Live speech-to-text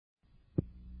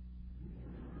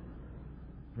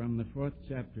from the 4th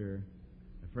chapter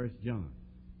of 1 John.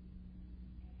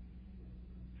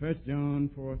 1 John,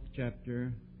 4th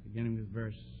chapter, beginning with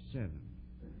verse 7.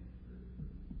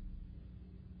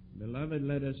 Beloved,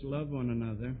 let us love one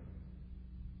another,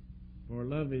 for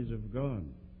love is of God.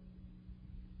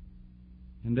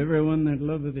 And everyone that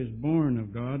loveth is born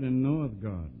of God, and knoweth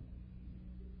God.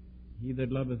 He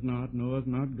that loveth not knoweth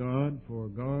not God, for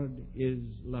God is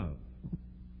love.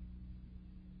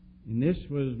 And this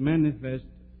was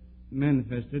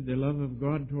manifested the love of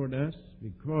God toward us,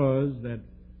 because that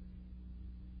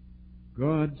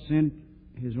God sent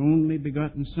His only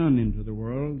begotten Son into the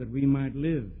world, that we might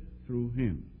live through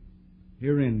Him.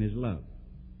 Herein is love.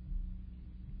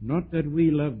 Not that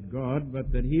we loved God,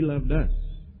 but that He loved us,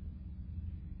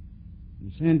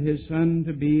 and sent His Son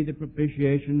to be the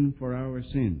propitiation for our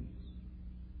sins.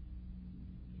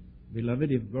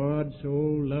 Beloved, if God so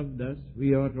loved us,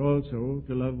 we ought also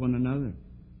to love one another.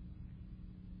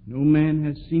 No man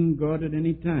has seen God at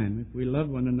any time. If we love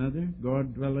one another,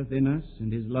 God dwelleth in us,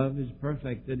 and His love is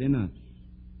perfected in us.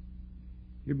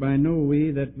 Hereby know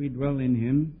we that we dwell in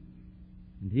Him,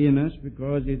 and He in us,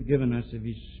 because He hath given us of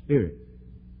His Spirit.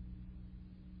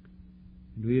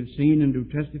 And we have seen and do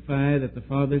testify that the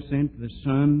Father sent the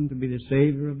Son to be the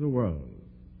Savior of the world.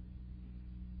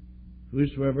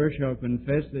 Whosoever shall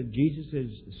confess that Jesus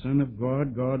is the Son of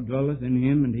God, God dwelleth in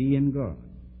him, and he in God.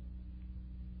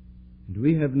 And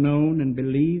we have known and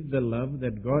believed the love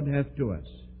that God hath to us.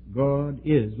 God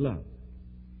is love.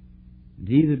 And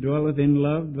he that dwelleth in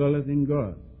love dwelleth in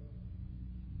God,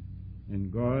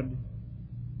 and God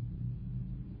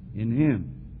in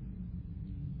him.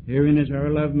 Herein is our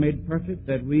love made perfect,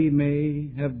 that we may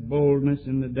have boldness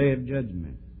in the day of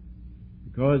judgment.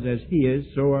 Because as He is,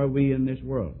 so are we in this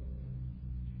world.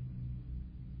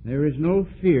 There is no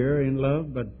fear in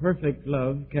love, but perfect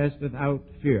love casteth out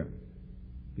fear,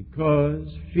 because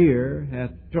fear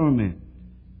hath torment.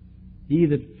 He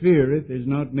that feareth is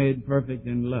not made perfect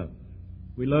in love.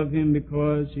 We love Him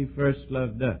because He first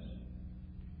loved us.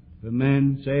 If a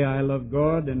man say, I love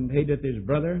God, and hateth his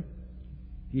brother,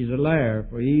 he is a liar.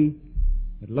 For he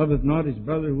that loveth not his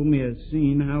brother whom he has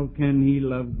seen, how can he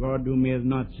love God whom he has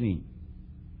not seen?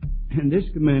 And this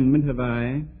commandment have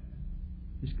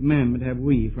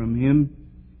we from Him,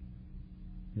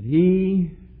 that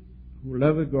he who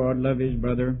loveth God love his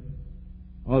brother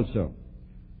also.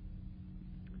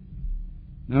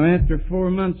 Now, after 4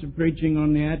 months of preaching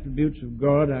on the attributes of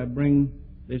God, I bring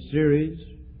this series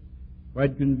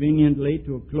quite conveniently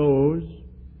to a close,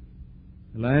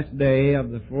 the last day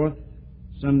of the 4th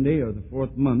Sunday, or the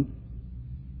 4th month,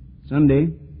 Sunday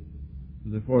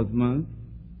of the 4th month.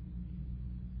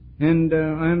 And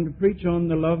I am to preach on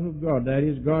the love of God, that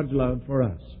is, God's love for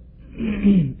us.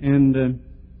 And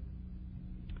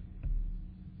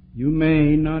you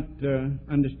may not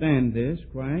understand this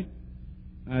quite.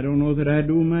 I don't know that I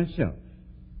do myself.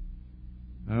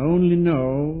 I only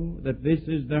know that this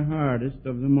is the hardest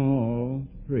of them all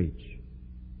to preach,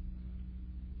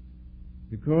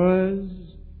 because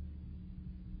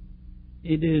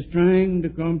it is trying to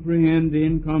comprehend the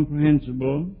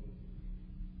incomprehensible.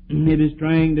 It is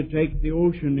trying to take the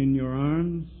ocean in your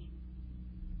arms,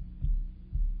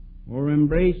 or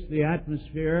embrace the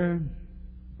atmosphere,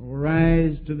 or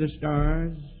rise to the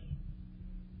stars.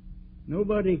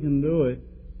 Nobody can do it.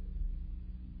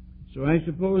 So I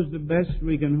suppose the best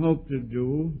we can hope to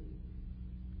do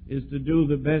is to do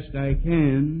the best I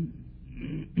can,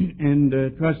 and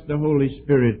trust the Holy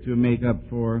Spirit to make up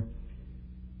for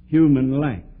human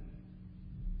lack.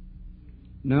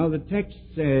 Now, the text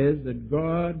says that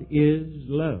God is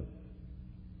love.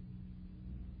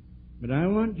 But I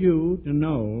want you to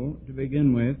know, to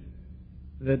begin with,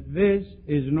 that this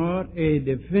is not a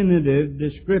definitive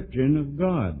description of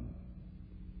God.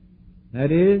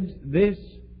 That is, this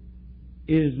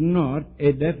is not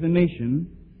a definition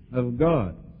of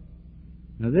God.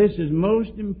 Now, this is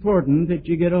most important that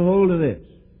you get a hold of this.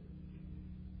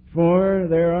 For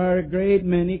there are a great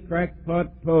many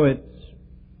crackpot poets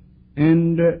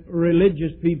and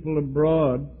religious people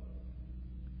abroad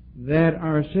that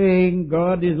are saying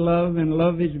God is love and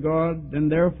love is God, and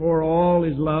therefore all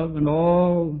is love, and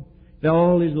all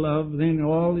is love, then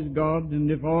all is God,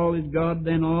 and if all is God,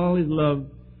 then all is love.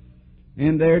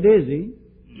 And they're dizzy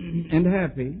and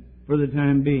happy for the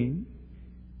time being,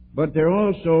 but they're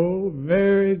also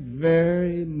very,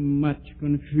 very much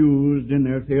confused in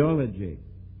their theology.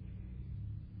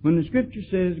 When the Scripture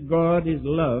says God is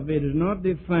love, it is not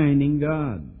defining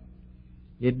God.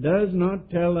 It does not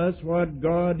tell us what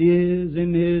God is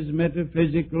in His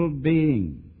metaphysical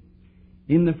being.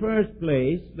 In the first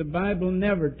place, the Bible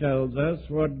never tells us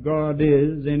what God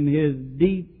is in His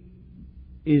deep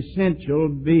essential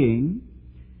being.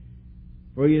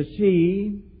 For you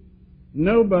see,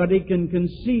 nobody can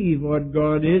conceive what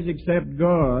God is except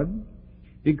God,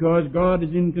 because God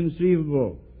is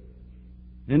inconceivable.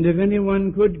 And if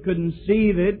anyone could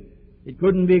conceive it, it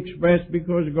couldn't be expressed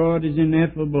because God is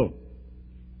ineffable.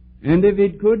 And if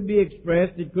it could be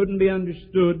expressed, it couldn't be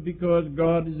understood because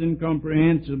God is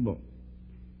incomprehensible.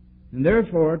 And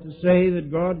therefore, to say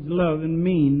that God's love and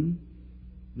mean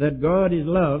that God is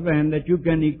love and that you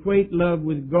can equate love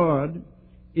with God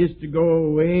is to go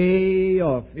way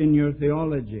off in your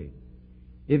theology.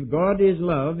 If God is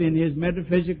love in His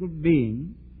metaphysical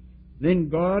being, then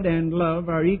God and love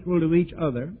are equal to each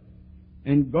other,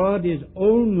 and God is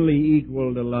only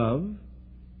equal to love,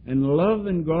 and love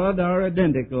and God are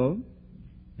identical,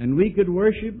 and we could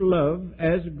worship love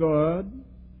as God,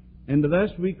 and thus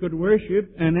we could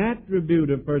worship an attribute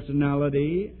of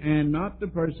personality and not the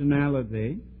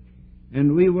personality,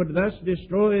 and we would thus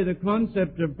destroy the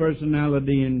concept of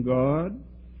personality in God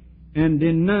and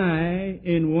deny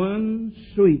in one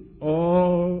sweep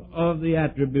all of the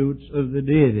attributes of the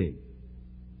deity.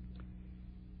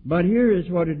 But here is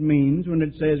what it means when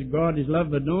it says God is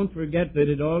love, but don't forget that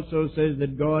it also says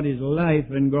that God is life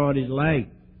and God is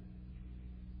light.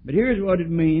 But here's what it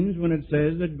means when it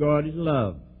says that God is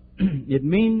love. It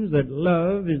means that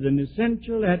love is an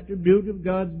essential attribute of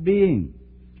God's being.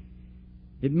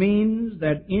 It means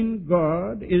that in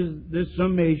God is the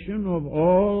summation of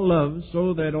all love,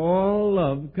 so that all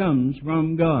love comes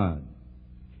from God.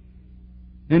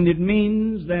 And it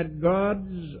means that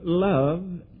God's love,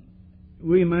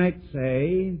 we might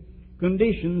say,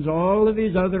 conditions all of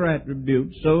His other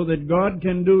attributes so that God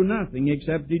can do nothing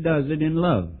except He does it in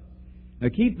love. Now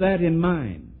keep that in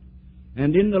mind.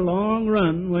 And in the long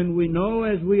run, when we know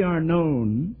as we are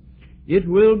known, it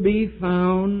will be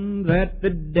found that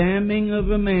the damning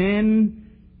of a man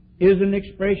is an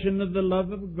expression of the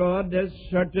love of God as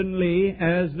certainly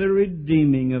as the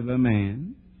redeeming of a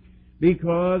man,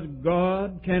 because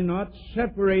God cannot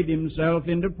separate Himself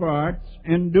into parts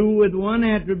and do with one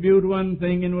attribute one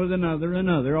thing and with another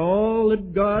another. All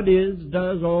that God is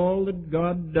does all that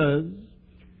God does.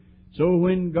 So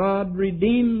when God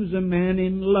redeems a man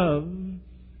in love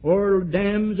or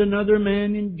damns another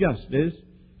man in justice,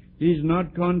 He's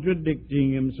not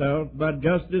contradicting Himself, but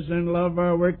justice and love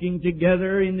are working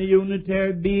together in the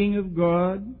unitary being of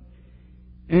God.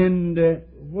 And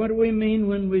what do we mean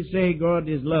when we say God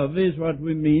is love is what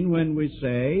we mean when we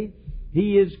say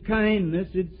He is kindness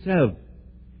itself.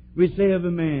 We say of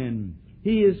a man,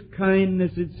 He is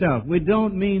kindness itself. We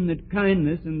don't mean that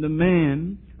kindness and the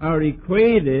man are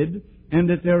equated and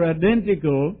that they're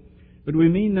identical, but we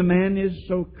mean the man is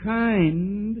so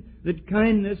kind that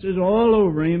kindness is all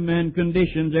over him and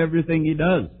conditions everything he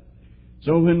does.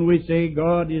 So when we say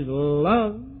God is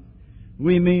love,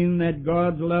 we mean that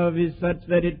God's love is such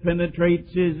that it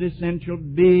penetrates His essential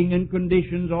being and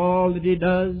conditions all that He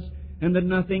does, and that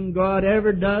nothing God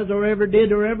ever does or ever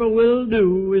did or ever will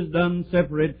do is done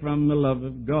separate from the love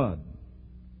of God.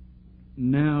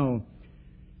 Now,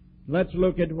 let's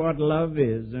look at what love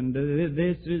is, and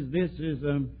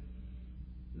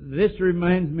this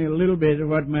reminds me a little bit of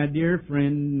what my dear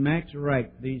friend Max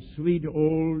Reich, the sweet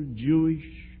old Jewish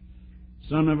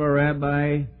son of a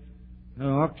rabbi, an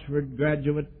Oxford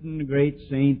graduate and a great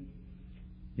saint.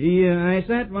 I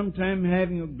sat one time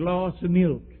having a glass of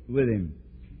milk with him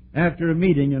after a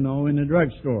meeting, in a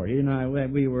drugstore.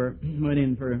 We went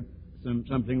in for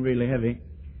something really heavy.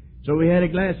 So we had a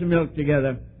glass of milk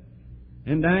together.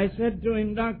 And I said to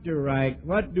him, Dr. Reich,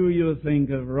 what do you think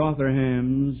of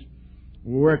Rotherham's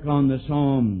work on the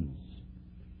Psalms?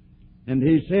 And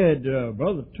he said,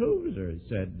 Brother Tozer, he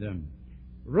said,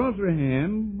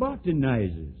 Rotherham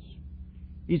botanizes.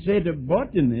 He said a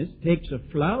botanist takes a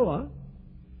flower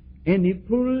and he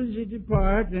pulls it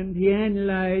apart and he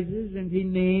analyzes and he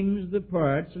names the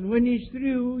parts, and when he's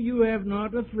through, you have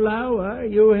not a flower,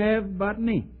 you have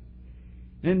botany.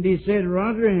 And he said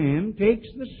Rotherham takes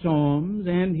the Psalms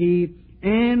and he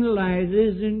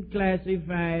analyzes and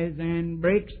classifies and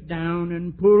breaks down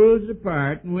and pulls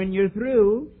apart, and when you're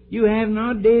through, you have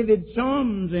not David's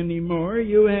Psalms anymore,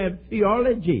 you have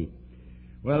theology.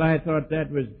 Well, I thought that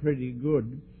was pretty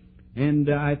good, and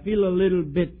I feel a little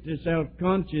bit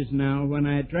self-conscious now when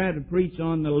I try to preach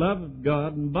on the love of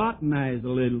God and botanize a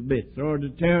little bit, or to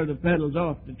tear the petals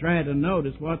off to try to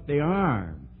notice what they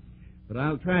are. But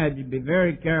I'll try to be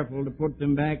very careful to put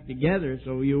them back together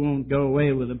so you won't go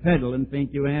away with a petal and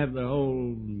think you have the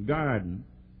whole garden.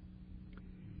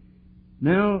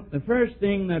 Now, the first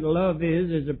thing that love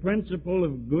is a principle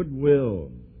of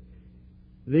goodwill.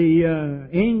 The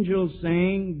angels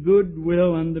sang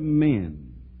goodwill unto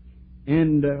men.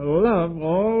 And love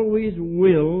always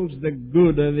wills the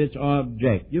good of its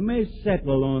object. You may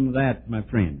settle on that, my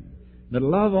friend. That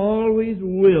love always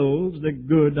wills the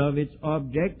good of its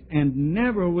object and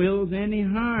never wills any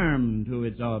harm to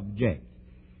its object.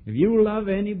 If you love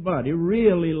anybody,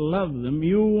 really love them,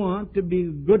 you want to be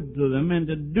good to them and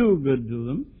to do good to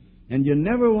them, and you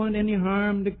never want any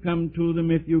harm to come to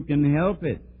them if you can help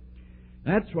it.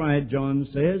 That's why John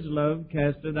says, love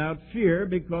casteth out fear,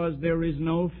 because there is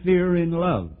no fear in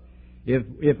love.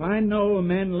 If I know a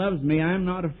man loves me, I'm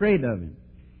not afraid of him.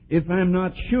 If I'm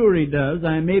not sure he does,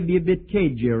 I may be a bit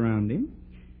cagey around him,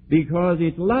 because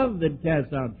it's love that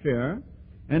casts out fear.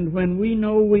 And when we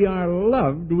know we are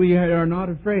loved, we are not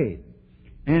afraid.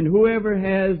 And whoever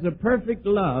has the perfect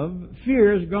love,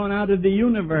 fear has gone out of the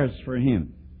universe for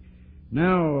him.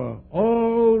 Now,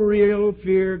 all real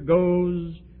fear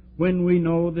goes when we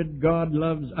know that God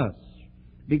loves us.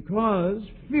 Because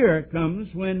fear comes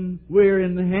when we're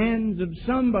in the hands of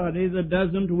somebody that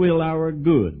doesn't will our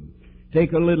good.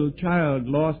 Take a little child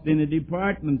lost in a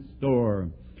department store.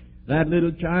 That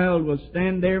little child will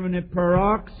stand there in a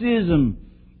paroxysm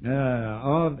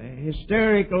of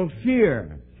hysterical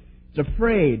fear. It's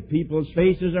afraid. People's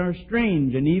faces are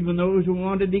strange, and even those who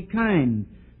want to be kind,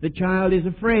 the child is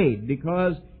afraid,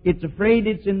 because it's afraid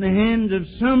it's in the hands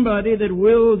of somebody that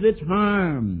wills its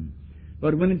harm.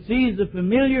 But when it sees the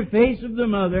familiar face of the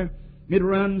mother, it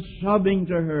runs sobbing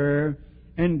to her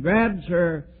and grabs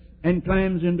her and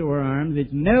climbs into her arms.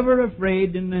 It's never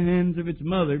afraid in the hands of its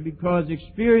mother, because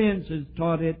experience has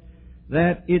taught it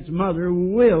that its mother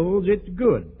wills its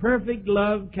good. Perfect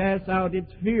love casts out its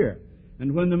fear.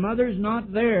 And when the mother's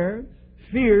not there,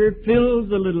 fear fills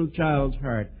the little child's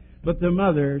heart. But the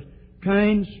mother's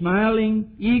kind,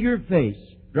 smiling, eager face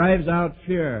drives out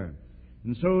fear.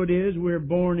 And so it is, we're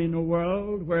born in a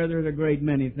world where there's a great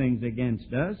many things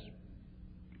against us.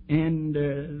 And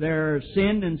there are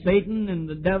sin and Satan and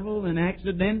the devil and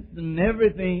accident and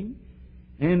everything.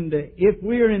 And if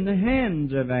we're in the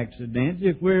hands of accidents,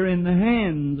 if we're in the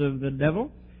hands of the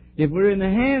devil, if we're in the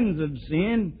hands of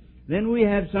sin, then we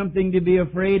have something to be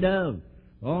afraid of.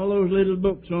 All those little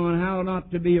books on how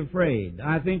not to be afraid,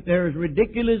 I think they're as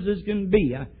ridiculous as can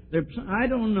be. I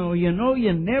don't know. You know,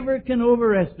 you never can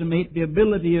overestimate the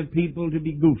ability of people to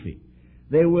be goofy.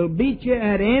 They will beat you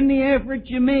at any effort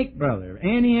you make, brother,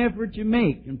 any effort you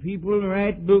make. And people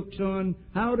write books on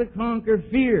how to conquer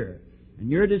fear. And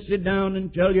you're to sit down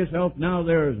and tell yourself, now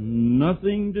there is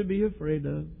nothing to be afraid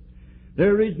of.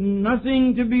 There is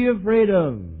nothing to be afraid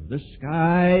of. The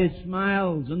sky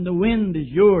smiles, and the wind is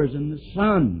yours, and the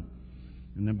sun.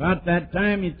 And about that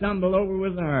time you tumble over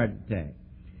with a heart attack.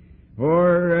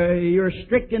 Or you're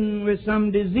stricken with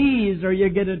some disease, or you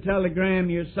get a telegram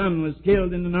your son was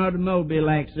killed in an automobile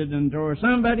accident, or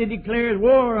somebody declares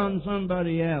war on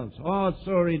somebody else. Oh, it's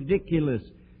so ridiculous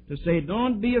to say,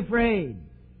 don't be afraid.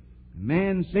 A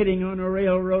man sitting on a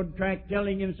railroad track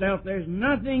telling himself there's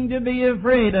nothing to be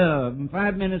afraid of. And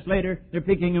 5 minutes later, they're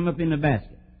picking him up in a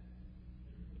basket.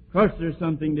 Of course there's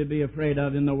something to be afraid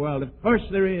of in the world. Of course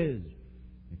there is.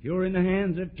 If you're in the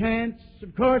hands of chance,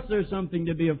 of course there's something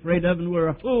to be afraid of, and we're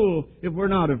a fool if we're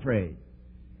not afraid.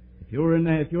 If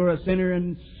you're a sinner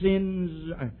and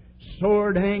sin's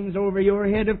sword hangs over your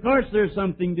head, of course there's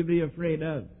something to be afraid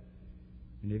of.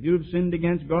 And if you've sinned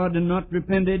against God and not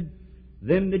repented,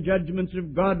 then the judgments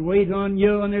of God wait on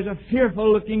you, and there's a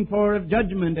fearful looking for of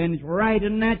judgment, and it's right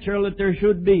and natural that there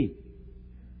should be.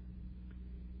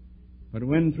 But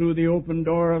when through the open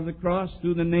door of the cross,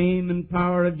 through the name and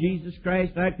power of Jesus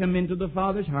Christ, I come into the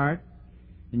Father's heart,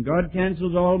 and God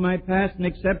cancels all my past and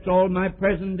accepts all my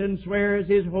present and swears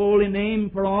His holy name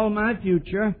for all my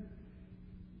future,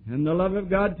 and the love of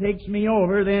God takes me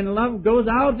over, then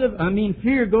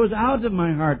fear goes out of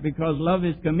my heart, because love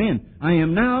has come in. I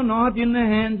am now not in the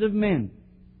hands of men.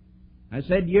 I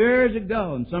said years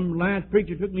ago, and some last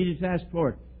preacher took me to task for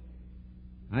it,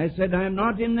 I said, I am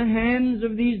not in the hands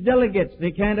of these delegates.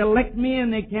 They can't elect me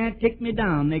and they can't kick me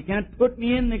down. They can't put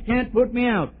me in, they can't put me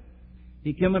out.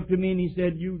 He came up to me and he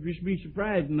said, you'd just be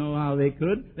surprised to know how they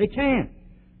could. They can't.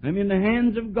 I'm in the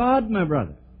hands of God, my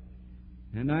brother.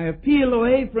 And I appeal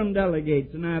away from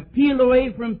delegates, and I appeal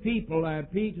away from people. I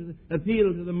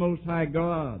appeal to the Most High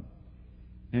God.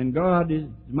 And God is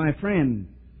my friend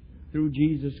through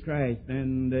Jesus Christ,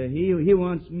 and He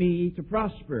wants me to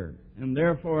prosper, and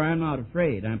therefore I'm not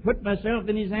afraid. I put myself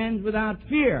in His hands without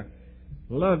fear.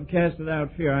 Love casteth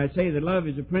out fear. I say that love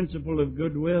is a principle of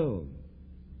goodwill,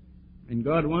 and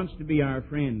God wants to be our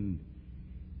friend.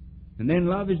 And then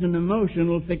love is an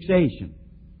emotional fixation.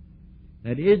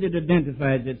 That is, it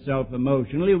identifies itself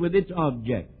emotionally with its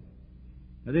object.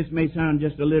 Now, this may sound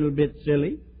just a little bit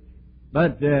silly,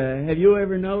 But have you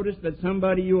ever noticed that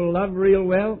somebody you will love real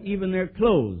well, even their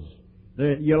clothes?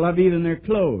 You love even their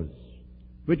clothes.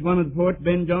 Which one of the poets,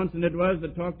 Ben Jonson it was,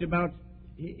 that talked about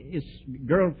his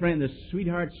girlfriend, the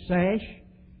sweetheart's sash?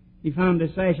 He found a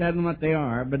sash, I don't know what they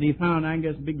are, but he found, I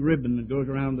guess, a big ribbon that goes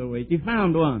around the waist. He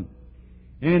found one.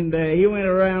 And he went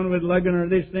around with lugging her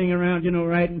this thing around,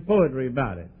 writing poetry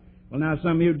about it. Well, now,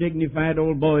 some of you dignified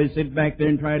old boys sit back there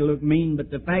and try to look mean, but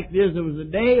the fact is there was a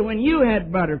day when you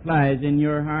had butterflies in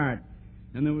your heart.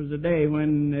 And there was a day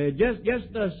when just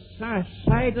the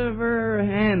sight of her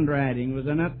handwriting was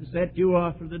enough to set you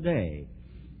off for the day.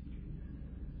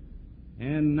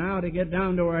 And now to get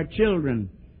down to our children.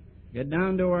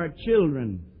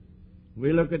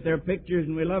 We look at their pictures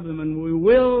and we love them, and we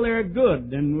will they're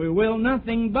good, and we will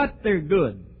nothing but they're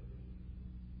good.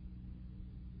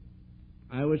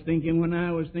 I was thinking when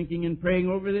I was thinking and praying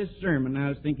over this sermon, I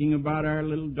was thinking about our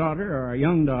little daughter, or our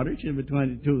young daughter. She'll be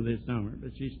 22 this summer,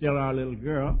 but she's still our little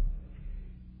girl.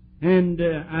 And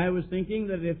I was thinking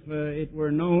that if it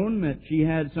were known that she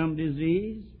had some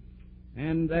disease,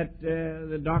 and that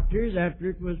the doctors, after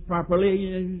it was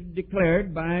properly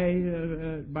declared by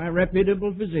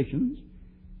reputable physicians,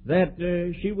 that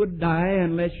she would die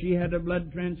unless she had a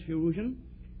blood transfusion,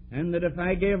 and that if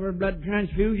I gave her a blood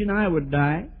transfusion, I would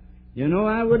die.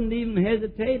 I wouldn't even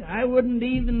hesitate. I wouldn't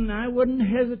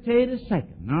hesitate a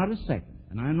second, not a second.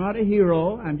 And I'm not a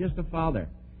hero. I'm just a father.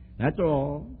 That's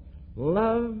all.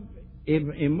 Love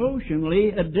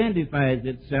emotionally identifies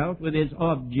itself with its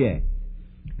object.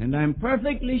 And I'm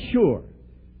perfectly sure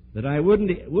that I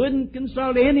wouldn't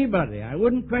consult anybody. I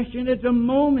wouldn't question it a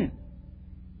moment.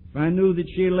 If I knew that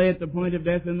she lay at the point of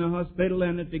death in the hospital,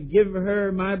 and that to give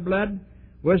her my blood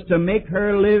was to make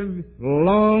her live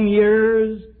long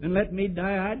years and let me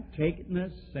die, I'd take it in a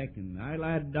second. I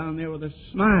lied down there with a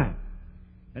smile.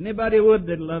 Anybody would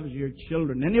that loves your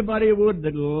children. Anybody would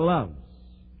that loves.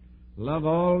 Love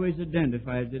always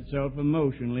identifies itself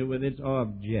emotionally with its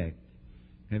object.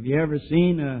 Have you ever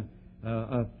seen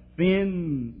a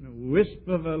thin wisp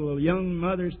of a little young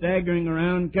mother staggering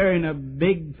around carrying a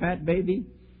big fat baby?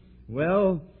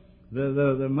 Well,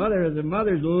 the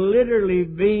mother's literally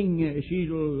she's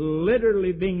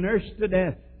literally being nursed to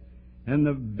death, and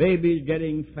the baby's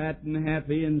getting fat and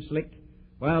happy and slick,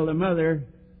 while the mother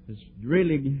is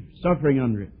really suffering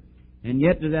under it. And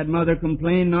yet does that mother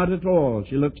complain? Not at all.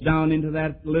 She looks down into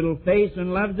that little face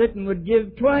and loves it, and would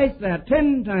give twice that,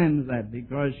 10 times that,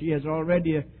 because she has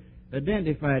already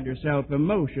identified herself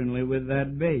emotionally with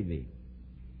that baby.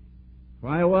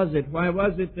 Why was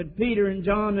it that Peter and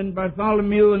John and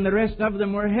Bartholomew and the rest of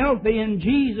them were healthy and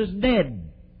Jesus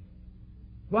dead?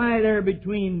 Why there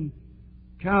between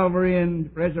Calvary and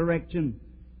resurrection?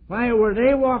 Why were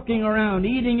they walking around,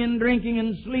 eating and drinking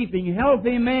and sleeping,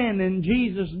 healthy men, and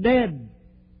Jesus dead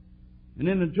and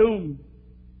in the tomb?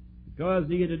 Because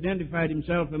he had identified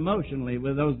himself emotionally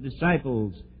with those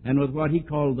disciples and with what he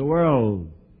called the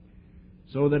world.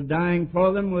 So that dying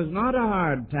for them was not a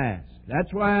hard task.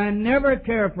 That's why I never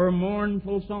care for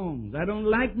mournful songs. I don't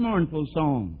like mournful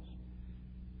songs.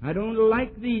 I don't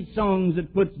like these songs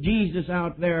that puts Jesus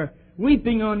out there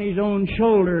weeping on his own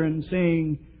shoulder and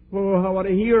saying, "Oh, what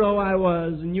a hero I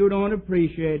was, and you don't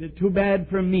appreciate it. Too bad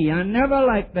for me." I never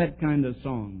liked that kind of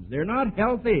songs. They're not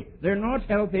healthy. They're not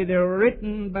healthy. They're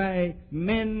written by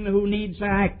men who need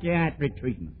psychiatric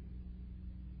treatment.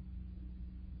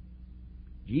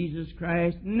 Jesus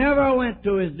Christ never went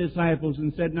to his disciples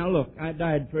and said, "Now look, I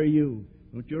died for you.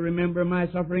 Don't you remember my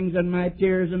sufferings and my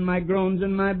tears and my groans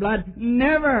and my blood?"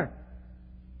 Never.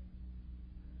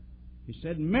 He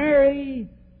said, "Mary."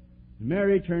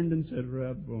 Mary turned and said,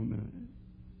 "Rabboni."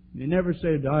 He never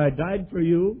said, "I died for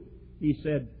you." He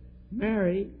said,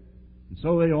 "Mary." And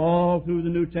so they all through the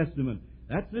New Testament.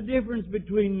 That's the difference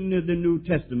between the New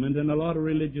Testament and a lot of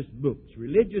religious books.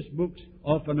 Religious books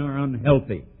often are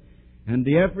unhealthy. And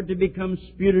the effort to become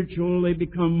spiritual, they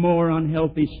become more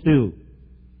unhealthy still.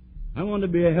 I want to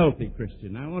be a healthy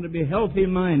Christian. I want to be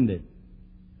healthy-minded.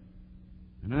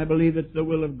 And I believe it's the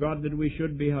will of God that we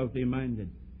should be healthy-minded.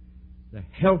 The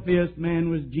healthiest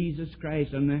man was Jesus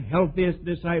Christ, and the healthiest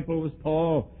disciple was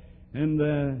Paul. And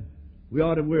we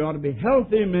ought to be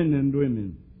healthy men and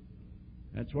women.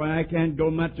 That's why I can't go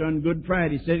much on Good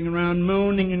Friday, sitting around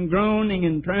moaning and groaning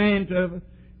and trying to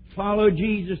follow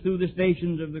Jesus through the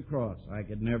stations of the cross. I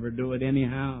could never do it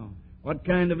anyhow. What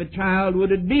kind of a child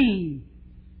would it be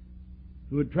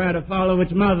who would try to follow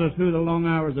its mother through the long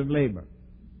hours of labor?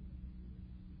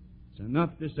 It's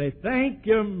enough to say, "Thank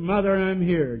you, Mother, I'm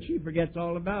here." She forgets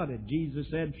all about it. Jesus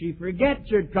said she forgets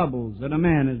her troubles that a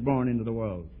man is born into the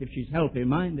world, if she's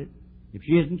healthy-minded. If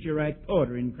she isn't, she writes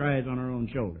poetry and cries on her own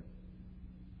shoulder.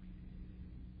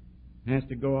 has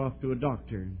to go off to a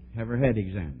doctor and have her head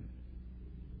examined.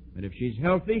 But if she's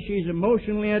healthy, she's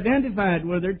emotionally identified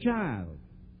with her child.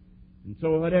 And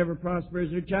so whatever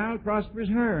prospers her child prospers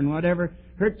her, and whatever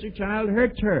hurts her child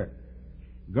hurts her.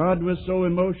 God was so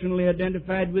emotionally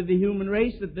identified with the human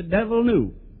race that the devil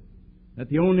knew that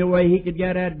the only way he could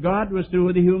get at God was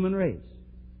through the human race.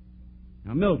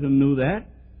 Now Milton knew that.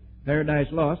 Paradise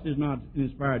Lost is not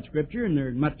inspired Scripture, and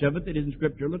there's much of it that isn't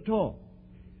scriptural at all.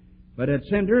 But at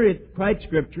center, it's quite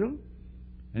scriptural,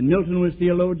 and Milton was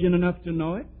theologian enough to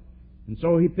know it. And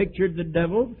so he pictured the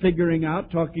devil figuring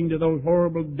out, talking to those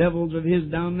horrible devils of his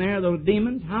down there, those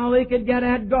demons, how they could get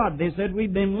at God. They said,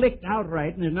 we've been licked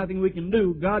outright and there's nothing we can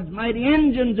do. God's mighty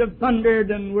engines have thundered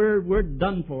and we're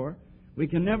done for. We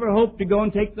can never hope to go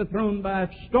and take the throne by a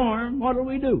storm. What'll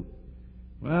we do?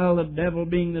 Well, the devil,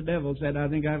 being the devil, said, I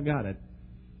think I've got it.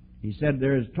 He said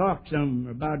there's talk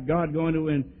about God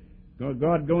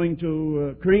going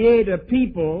to create a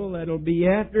people that'll be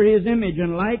after His image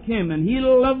and like Him, and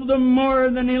He'll love them more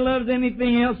than He loves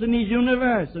anything else in His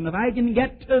universe. And if I can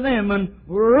get to them and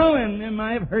ruin them,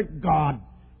 I've hurt God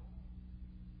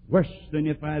worse than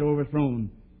if I'd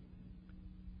overthrown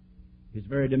His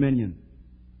very dominion.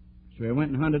 So He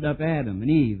went and hunted up Adam and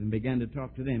Eve and began to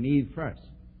talk to them, Eve first.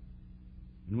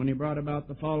 And when He brought about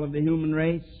the fall of the human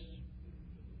race,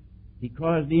 He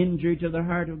caused the injury to the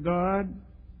heart of God,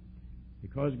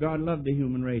 because God loved the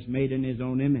human race made in His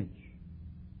own image.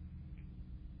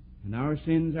 And our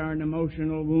sins are an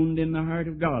emotional wound in the heart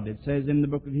of God. It says in the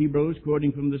book of Hebrews,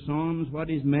 quoting from the Psalms, what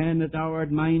is man that thou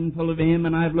art mindful of him?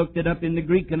 And I've looked it up in the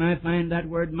Greek, and I find that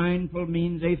word mindful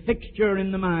means a fixture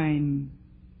in the mind.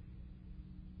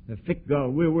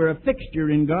 We're a fixture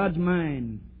in God's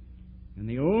mind. And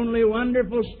the only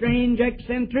wonderful, strange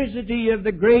eccentricity of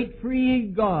the great free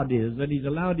God is that He's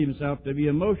allowed Himself to be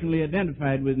emotionally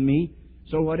identified with me,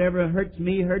 so whatever hurts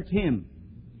me hurts Him.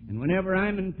 And whenever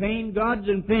I'm in pain, God's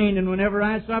in pain, and whenever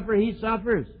I suffer, He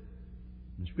suffers.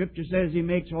 The Scripture says He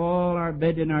makes all our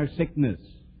bed in our sickness.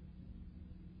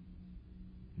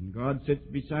 And God sits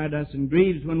beside us and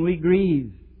grieves when we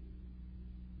grieve.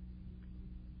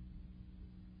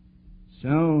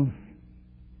 So,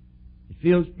 it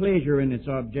feels pleasure in its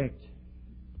object.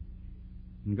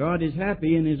 And God is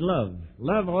happy in His love.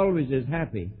 Love always is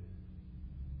happy.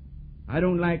 I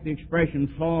don't like the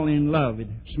expression fall in love. It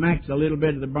smacks a little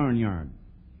bit of the barnyard.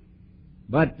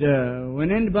 But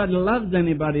when anybody loves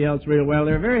anybody else real well,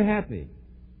 they're very happy.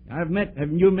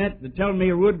 Haven't you met, tell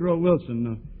me, Woodrow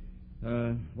Wilson,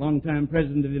 longtime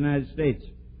President of the United States,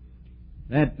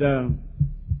 that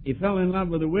he fell in love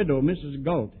with a widow, Mrs.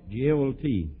 Galt,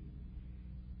 G-A-L-T.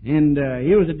 And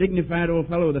he was a dignified old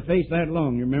fellow with a face that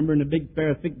long, you remember, and a big pair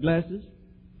of thick glasses.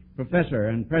 Professor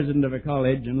and president of a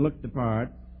college, and looked the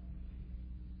part.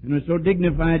 And was so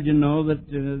dignified, you know,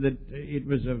 that it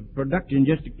was a production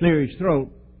just to clear his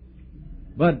throat.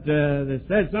 But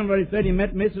somebody said he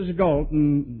met Mrs. Galt,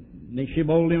 and she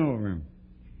bowled him over him.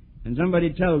 And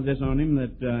somebody tells this on him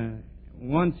that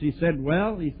once he said,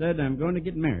 I'm going to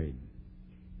get married.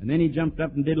 And then he jumped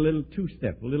up and did a little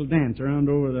two-step, a little dance around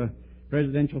over the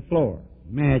presidential floor.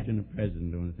 Imagine a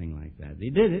president doing a thing like that. He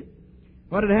did it.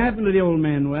 What had happened to the old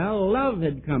man? Well, love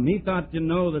had come. He thought to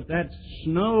know that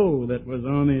snow that was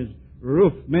on his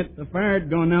roof meant the fire had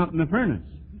gone out in the furnace.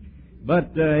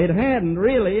 But it hadn't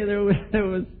really. There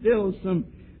was still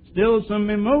some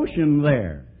emotion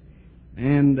there.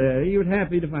 And he was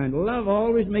happy to find love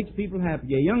always makes people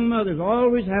happy. A young mother's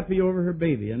always happy over her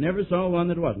baby. I never saw one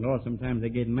that wasn't. Oh, sometimes they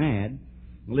get mad.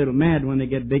 A little mad when they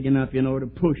get big enough,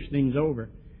 to push things over.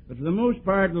 But for the most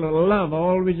part, love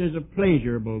always is a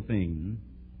pleasurable thing.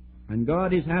 And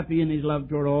God is happy in His love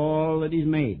toward all that He's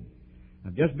made.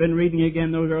 I've just been reading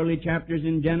again those early chapters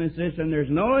in Genesis, and there's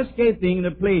no escaping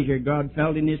the pleasure God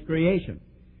felt in His creation.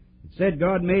 It said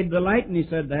God made the light, and He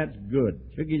said, that's good.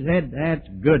 Shook His head, that's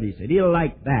good. He said, He'll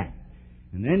like that.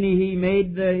 And then He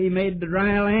made the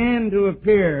dry land to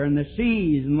appear, and the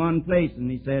seas in one place, and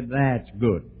He said, that's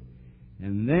good.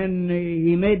 And then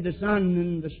He made the sun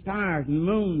and the stars and the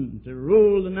moon to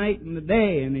rule the night and the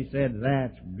day, and He said,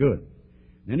 that's good.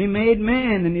 Then He made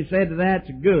man, and He said, that's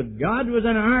good. God was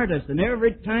an artist, and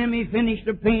every time He finished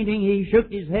a painting, He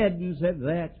shook His head and said,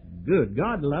 that's good.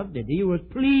 God loved it. He was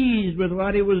pleased with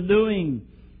what He was doing.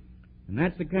 And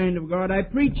that's the kind of God I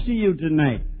preach to you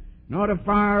tonight. Not a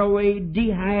faraway,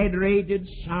 dehydrated,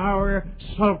 sour,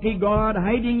 sulky God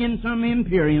hiding in some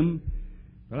imperium.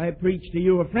 But I preach to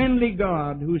you a friendly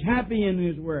God who's happy in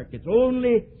His work. It's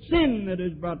only sin that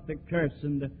has brought the curse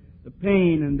and the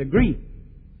pain and the grief.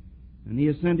 And He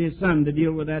has sent His Son to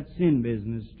deal with that sin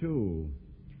business too.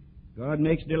 God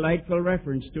makes delightful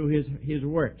reference to His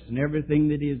works and everything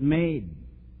that He has made.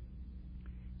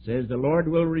 It says, the Lord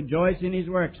will rejoice in His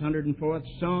works, 104th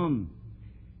Psalm.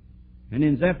 And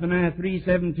in Zephaniah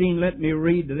 3:17, let me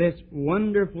read this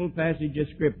wonderful passage of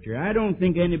Scripture. I don't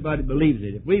think anybody believes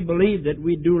it. If we believed it,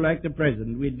 we'd do like the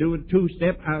President. We'd do a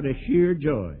two-step out of sheer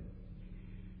joy.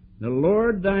 The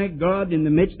Lord thy God in the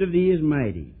midst of thee is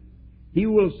mighty. He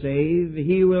will save.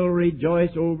 He will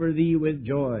rejoice over thee with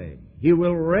joy. He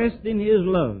will rest in His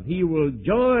love. He will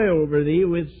joy over thee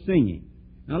with singing.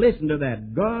 Now listen to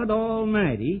that. God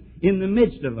Almighty in the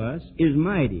midst of us is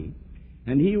mighty.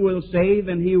 And He will save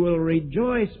and He will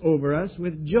rejoice over us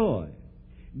with joy.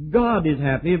 God is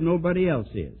happy if nobody else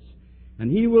is.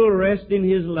 And He will rest in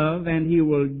His love and He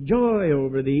will joy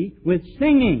over thee with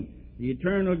singing. The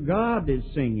eternal God is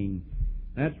singing.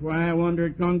 That's why I wonder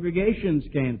congregations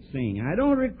can't sing. I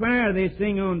don't require they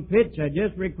sing on pitch. I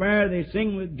just require they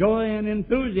sing with joy and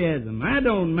enthusiasm. I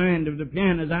don't mind if the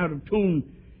piano's out of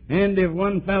tune. And if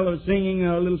one fellow's singing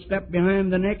a little step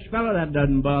behind the next fellow, that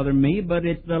doesn't bother me. But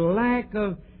it's the lack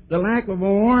of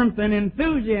warmth and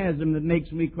enthusiasm that makes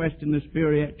me question the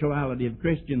spirituality of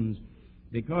Christians.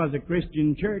 Because a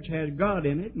Christian church has God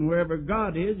in it, and wherever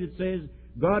God is, it says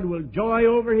God will joy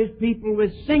over His people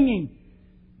with singing.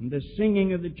 And the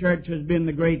singing of the church has been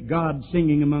the great God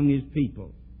singing among His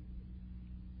people.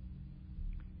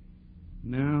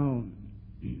 Now,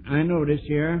 I notice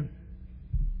here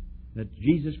that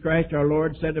Jesus Christ our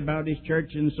Lord said about His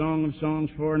church in Song of Songs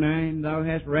 4:9, Thou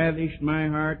hast ravished my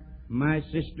heart, my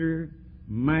sister,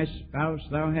 my spouse,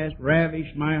 Thou hast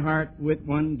ravished my heart with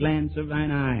one glance of Thine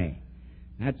eye.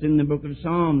 That's in the book of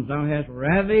Psalms. Thou hast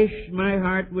ravished my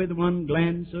heart with one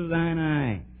glance of Thine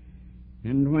eye.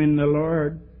 And when the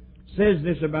Lord says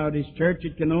this about His church,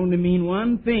 it can only mean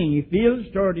one thing. He feels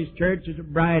toward His church as a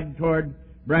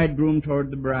bridegroom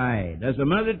toward the bride, as a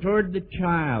mother toward the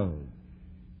child,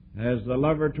 as the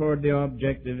lover toward the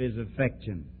object of his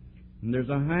affection. And there's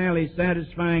a highly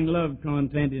satisfying love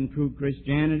content in true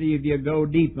Christianity if you go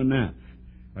deep enough.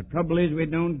 The trouble is we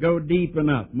don't go deep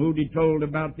enough. Moody told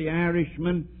about the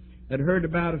Irishman that heard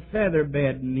about a feather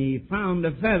bed, and he found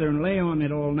a feather and lay on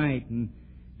it all night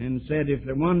and said, if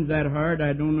the one's that hard,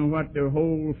 I don't know what the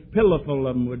whole pillowful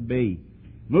of them would be.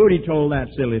 Moody told that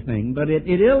silly thing, but it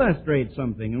illustrates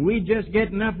something, and we just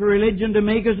get enough of religion to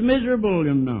make us miserable,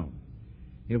 you know.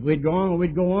 If we'd go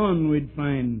on, we'd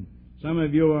find some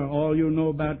of you, all you know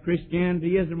about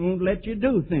Christianity is it won't let you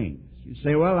do things. You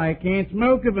say, well, I can't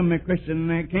smoke if I'm a Christian,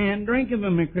 and I can't drink if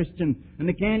I'm a Christian, and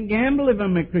I can't gamble if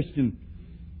I'm a Christian.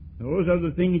 Those are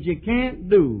the things you can't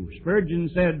do. Spurgeon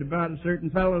said about a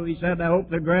certain fellow, he said, I hope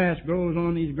the grass grows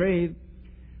on his grave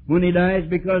when he dies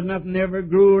because nothing ever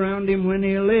grew around him when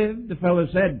he lived. The fellow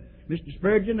said, Mr.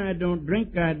 Spurgeon, I don't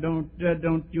drink, I don't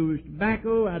use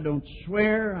tobacco, I don't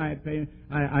swear,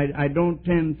 I don't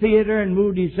attend theater. And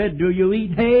Moody said, do you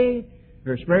eat hay?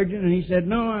 Or Spurgeon, and he said,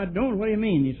 no, I don't. What do you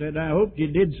mean? He said, I hope you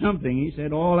did something. He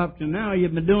said, all up to now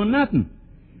you've been doing nothing.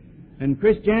 And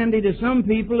Christianity to some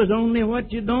people is only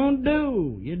what you don't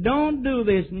do. You don't do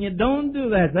this and you don't do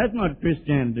that. That's not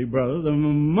Christianity, brother. The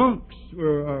monks,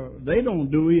 they don't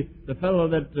do it. The fellow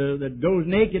that goes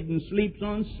naked and sleeps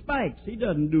on spikes, he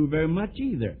doesn't do very much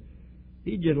either.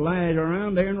 He just lies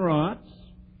around there and rots.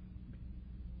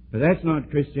 But that's not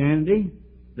Christianity.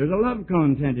 There's a love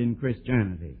content in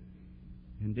Christianity.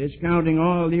 And discounting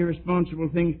all the irresponsible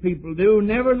things people do,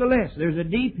 nevertheless, there's a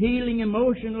deep healing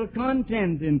emotional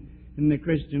content in the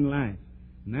Christian life.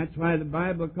 And that's why the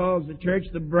Bible calls the church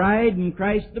the bride and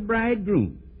Christ the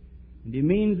bridegroom. And He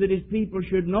means that His people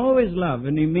should know His love,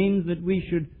 and He means that we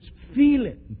should feel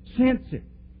it and sense it.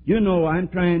 You know, I'm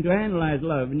trying to analyze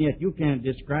love, and yet you can't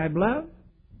describe love.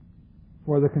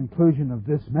 For the conclusion of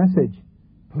this message,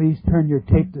 please turn your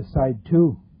tape to side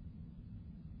 2.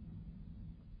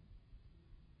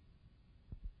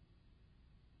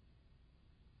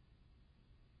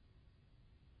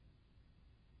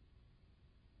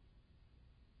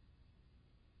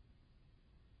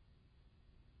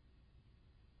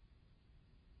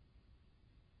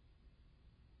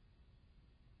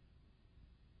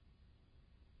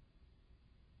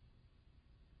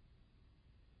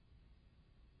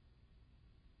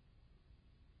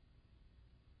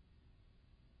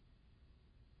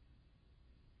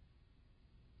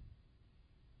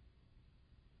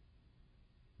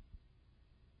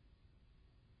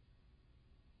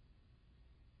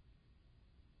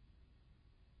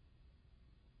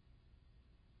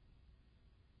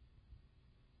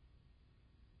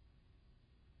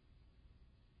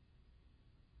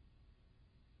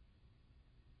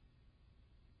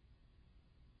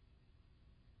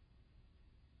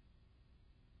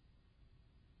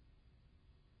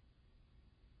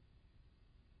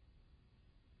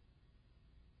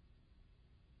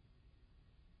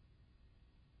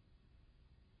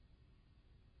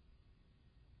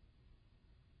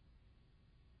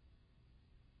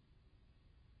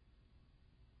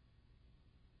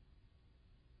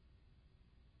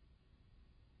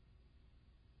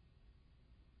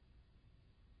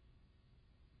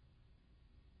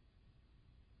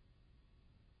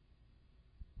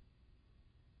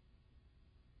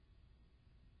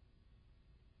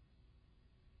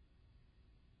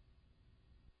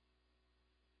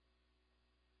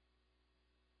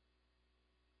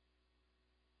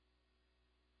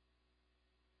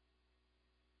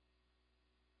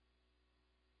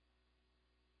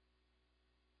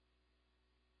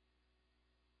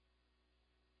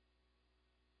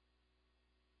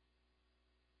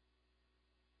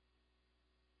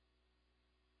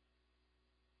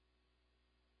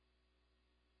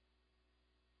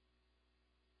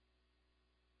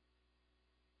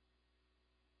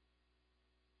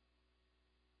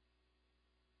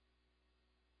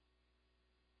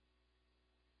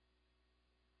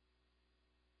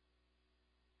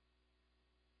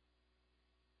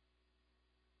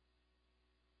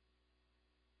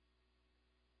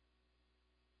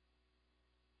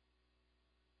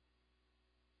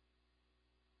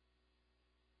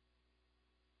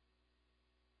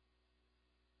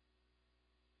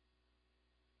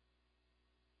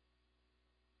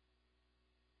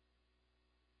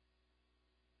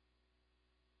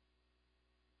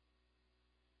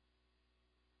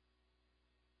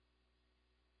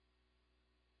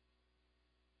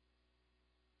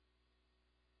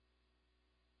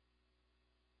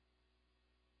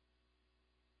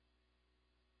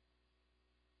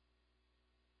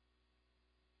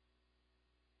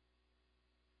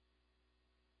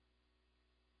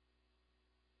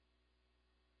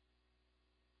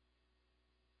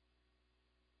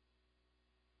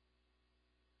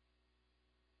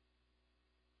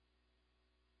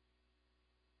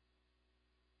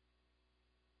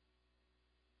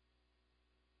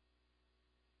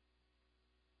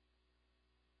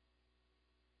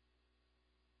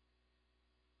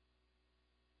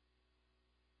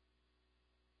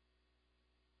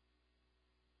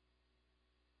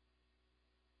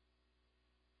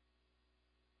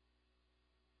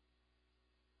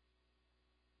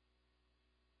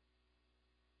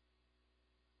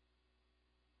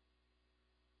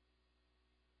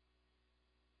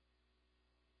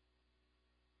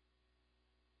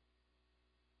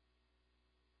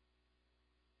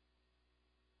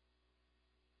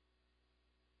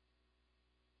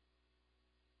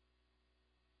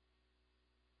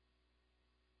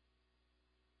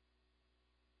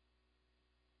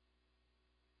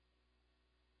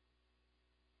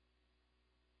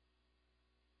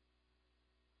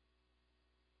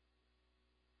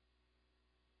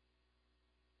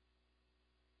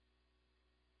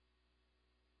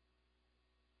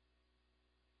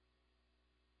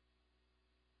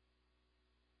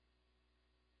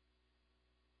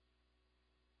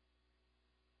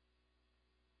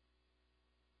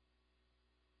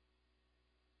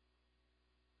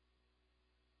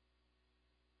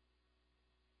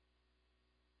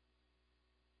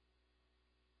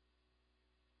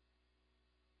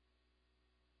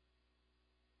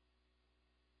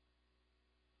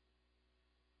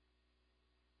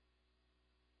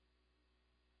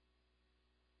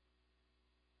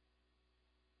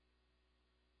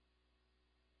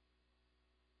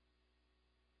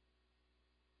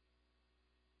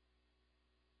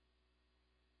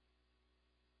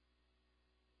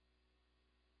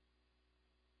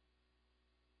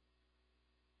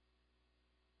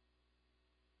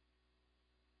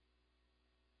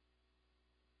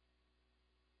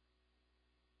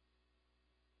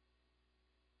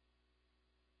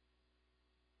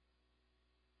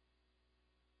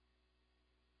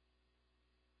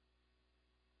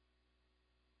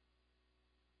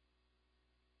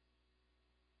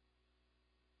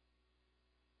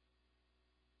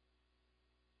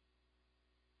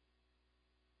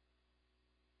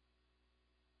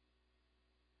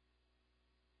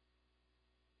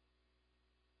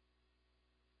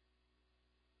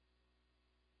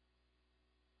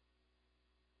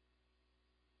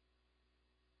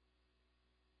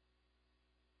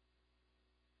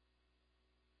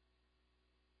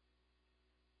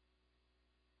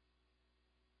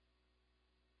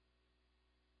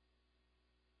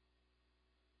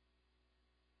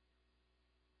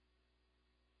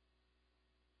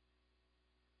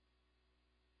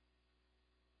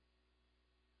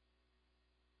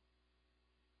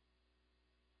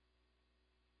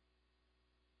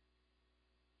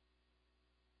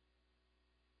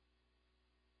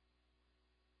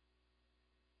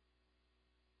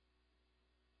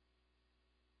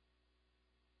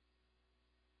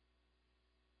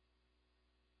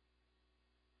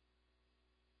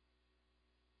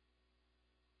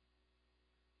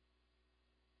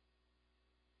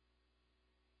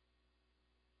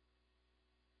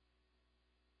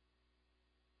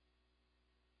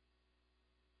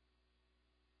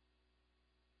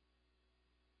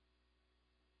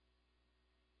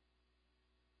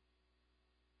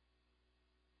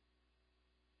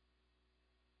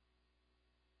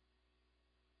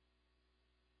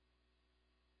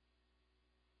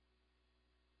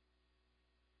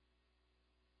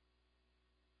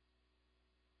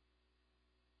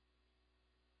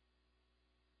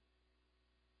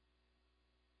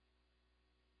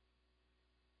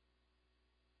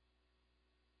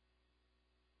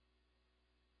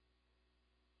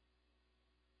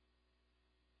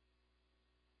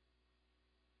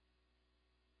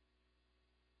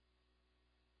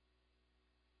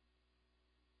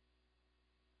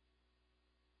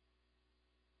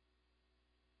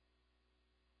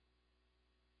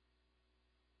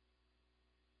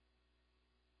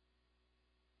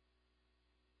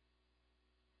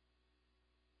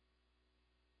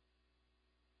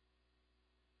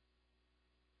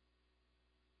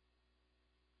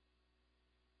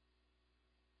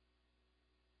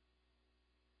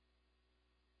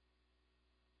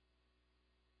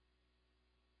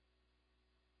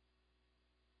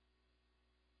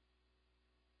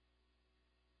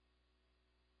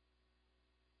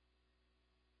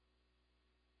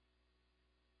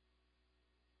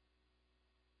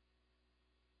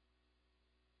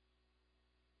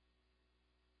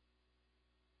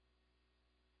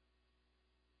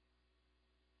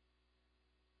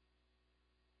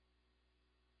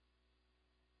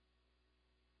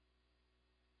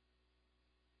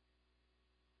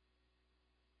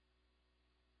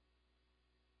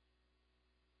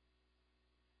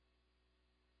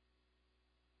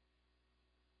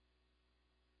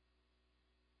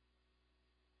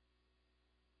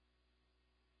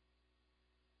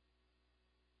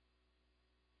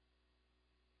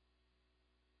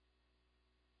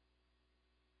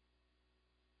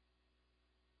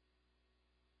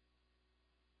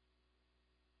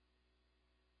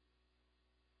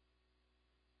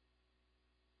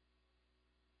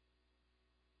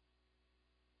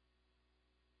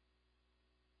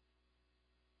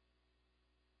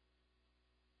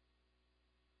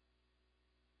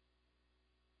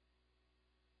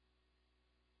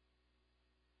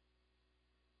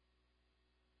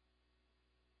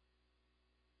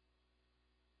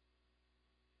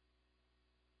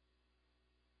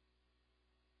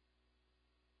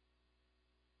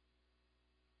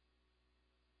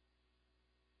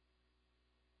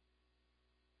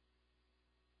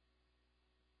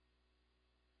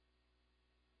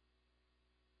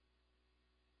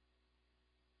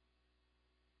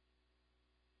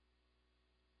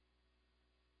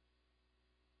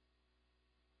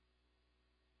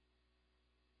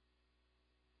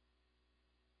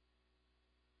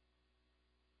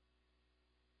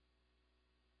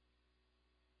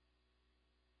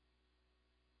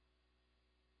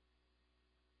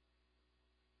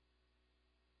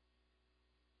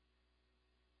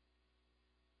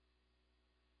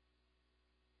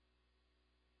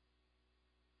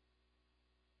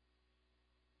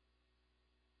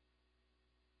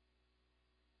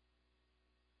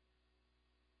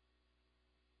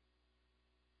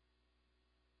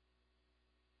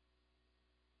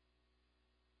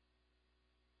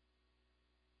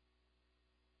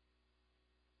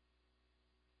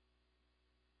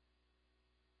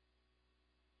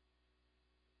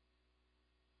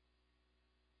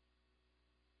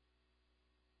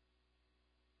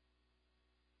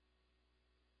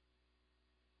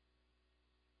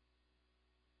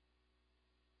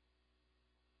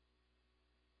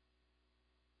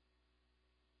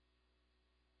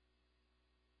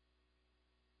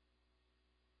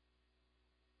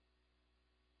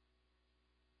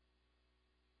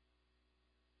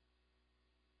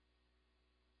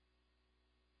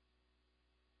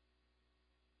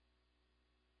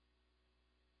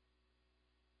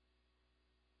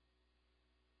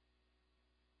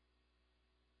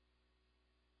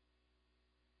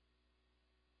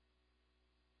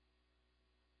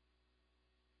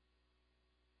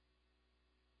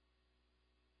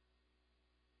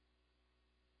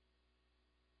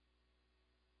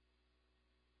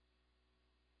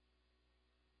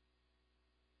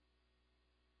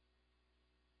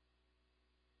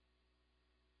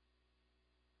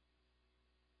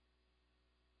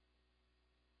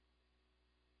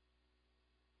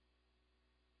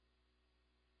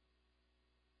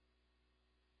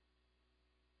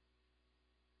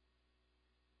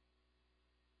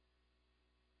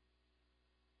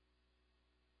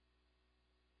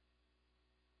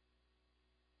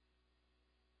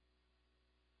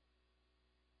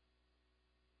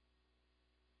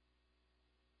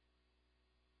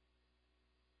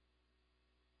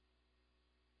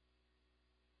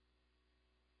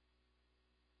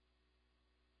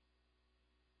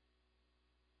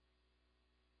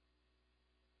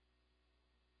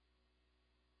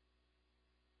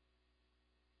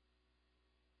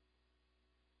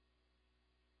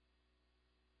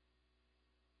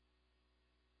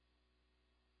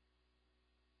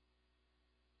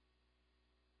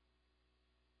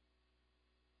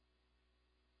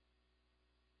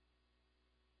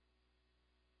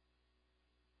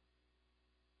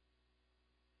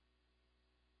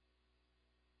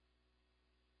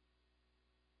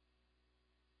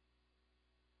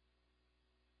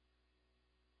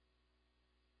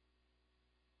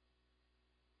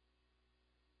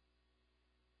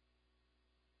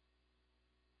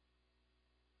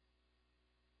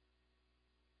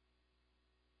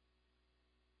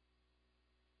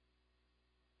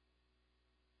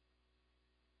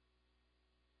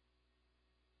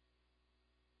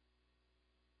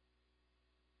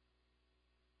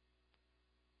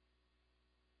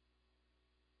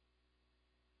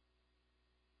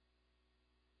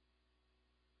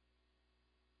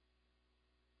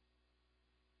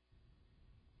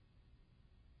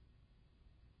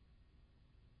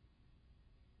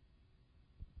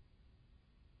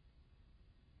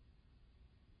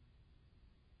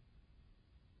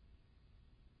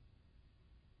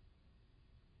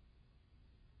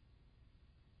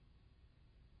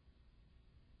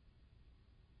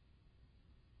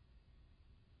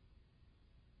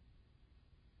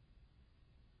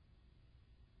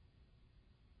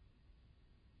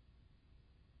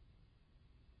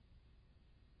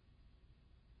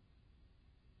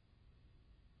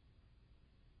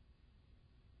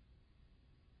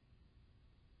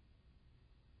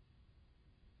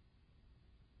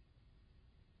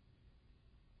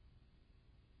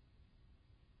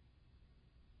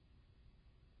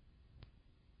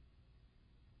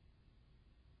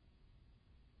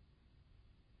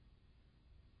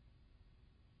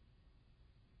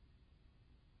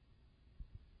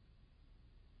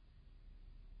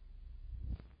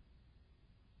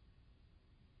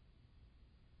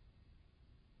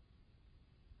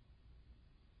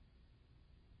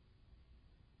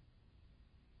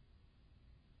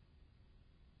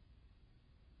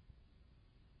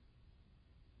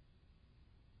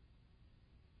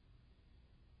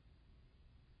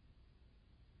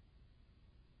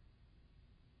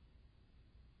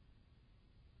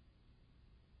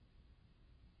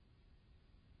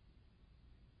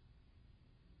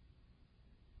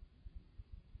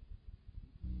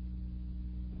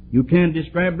 You can't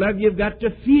describe love. You've got to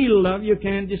feel love. You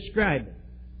can't describe it.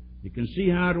 You can see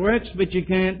how it works, but you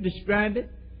can't describe it.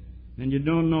 And you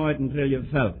don't know it until you've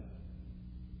felt it.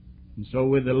 And so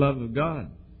with the love of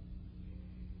God.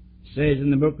 It says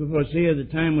in the book of Hosea, the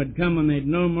time would come when they'd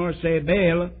no more say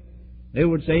Baal. They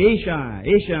would say Ishai,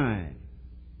 Ishai,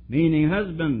 meaning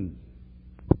husband,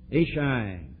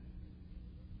 Ishai.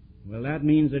 Well, that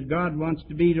means that God wants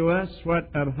to be to us what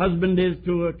a husband is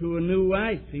to a new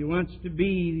wife. He wants to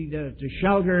be to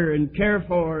shelter and care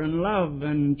for and love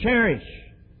and cherish.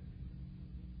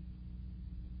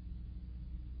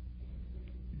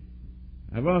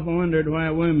 I've often wondered why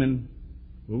women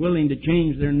were willing to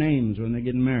change their names when they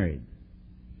get married.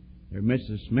 They're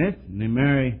Mrs. Smith, and they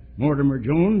marry Mortimer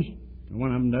Jones, or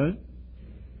one of them does.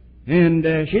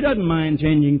 And she doesn't mind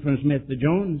changing from Smith to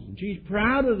Jones. She's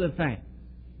proud of the fact.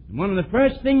 And one of the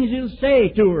first things you'll say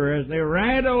to her as they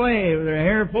ride away with her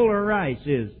hair full of rice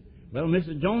is, "Well,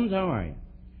 Mrs. Jones, how are you?"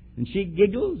 And she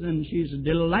giggles, and she's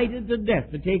delighted to death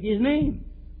to take his name.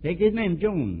 Take his name,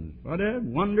 Jones. What a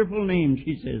wonderful name,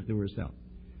 she says to herself.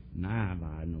 Now,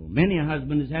 I know many a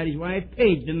husband has had his wife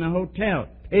paged in the hotel.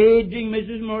 Paging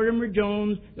Mrs. Mortimer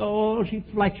Jones. Oh, she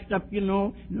flushed up, you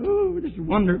know. Oh, this is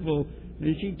wonderful.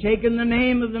 And she'd taken the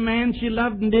name of the man she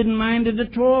loved and didn't mind it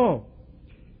at all.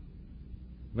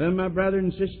 Well, my brother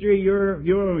and sister,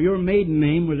 your maiden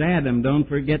name was Adam. Don't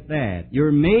forget that.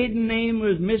 Your maiden name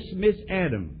was Miss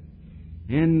Adam.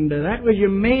 And that was your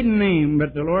maiden name,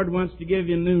 but the Lord wants to give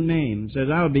you a new name. He says,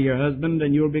 "I'll be your husband,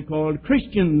 and you'll be called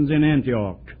Christians in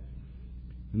Antioch."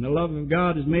 And the love of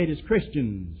God has made us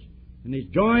Christians. And He's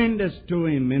joined us to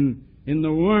Him in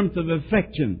the warmth of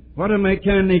affection. What a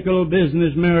mechanical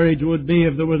business marriage would be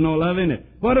if there was no love in it.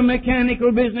 What a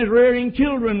mechanical business rearing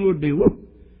children would be. Whoop.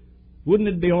 Wouldn't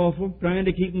it be awful, trying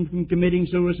to keep them from committing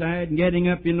suicide and getting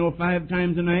up, 5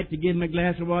 times a night to give them a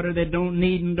glass of water they don't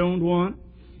need and don't want?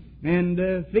 And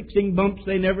fixing bumps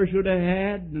they never should have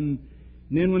had. And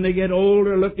then when they get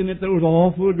older, looking at those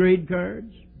awful grade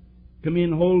cards. Come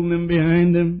in holding them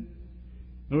behind them.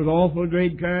 Those awful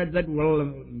grade cards.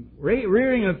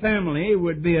 Rearing a family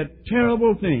would be a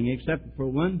terrible thing, except for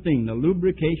one thing, the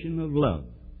lubrication of love.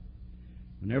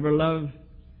 Whenever love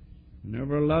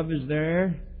is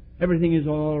there, everything is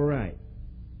all right.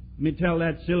 Let me tell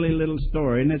that silly little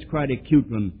story, and that's quite a cute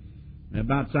one. I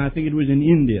think it was in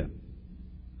India.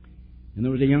 And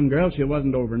there was a young girl, she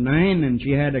wasn't over 9, and she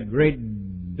had a great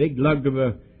big lug of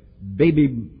a baby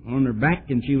on her back,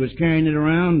 and she was carrying it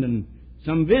around, and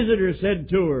some visitor said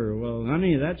to her, "Well,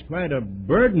 honey, that's quite a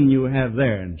burden you have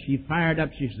there." And she fired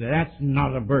up, she said, "That's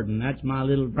not a burden, that's my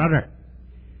little brother.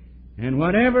 And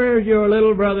whatever is your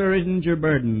little brother isn't your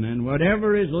burden, and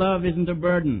whatever is love isn't a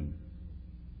burden."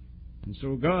 And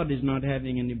so God is not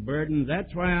having any burdens.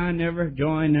 That's why I never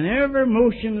join, and never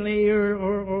emotionally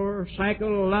or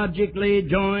psychologically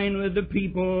join with the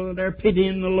people that are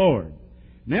pitying the Lord.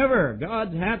 Never.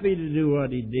 God's happy to do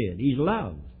what He did. He's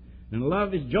love. And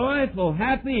love is joyful,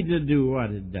 happy to do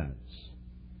what it does.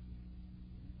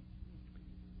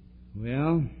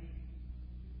 Well,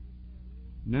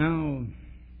 now,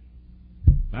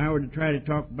 if I were to try to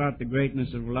talk about the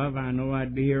greatness of love, I know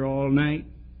I'd be here all night.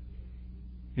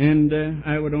 And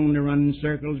I would only run in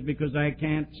circles because I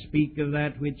can't speak of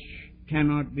that which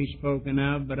cannot be spoken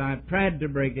of, but I've tried to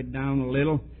break it down a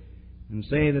little and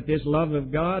say that this love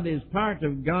of God is part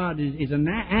of God, is an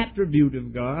attribute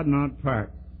of God, not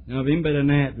part of Him, but an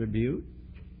attribute.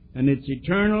 And it's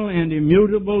eternal and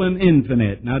immutable and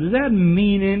infinite. Now, does that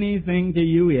mean anything to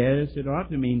you? Yes, it ought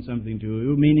to mean something to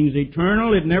you. Meaning it's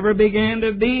eternal, it never began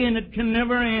to be, and it can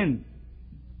never end.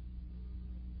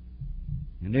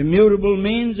 And immutable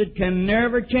means it can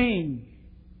never change.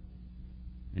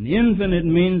 And infinite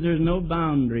means there's no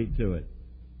boundary to it.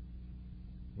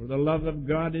 For the love of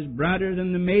God is broader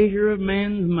than the measure of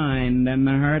man's mind, and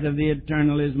the heart of the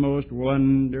eternal is most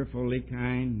wonderfully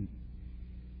kind.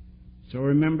 So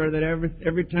remember that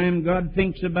every time God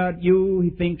thinks about you, He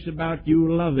thinks about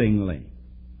you lovingly.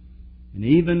 And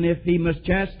even if He must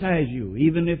chastise you,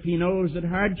 even if He knows that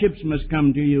hardships must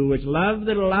come to you, it's love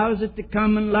that allows it to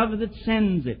come and love that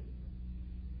sends it.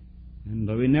 And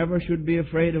we never should be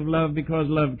afraid of love, because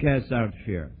love casts out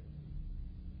fear.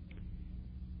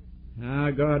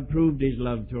 God proved His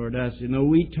love toward us.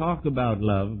 We talk about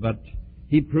love, but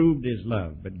He proved His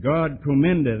love. But God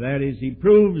commendeth, that is, He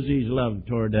proves His love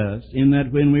toward us, in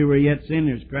that when we were yet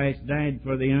sinners, Christ died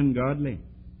for the ungodly.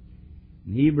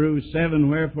 In Hebrews 7,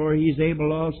 wherefore He is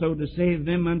able also to save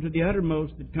them unto the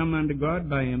uttermost that come unto God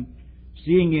by Him,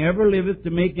 seeing He ever liveth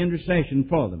to make intercession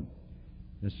for them.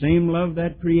 The same love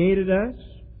that created us,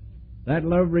 that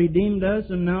love redeemed us,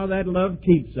 and now that love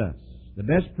keeps us.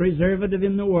 The best preservative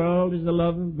in the world is the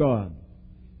love of God.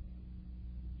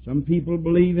 Some people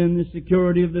believe in the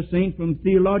security of the saint from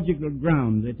theological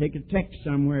grounds. They take a text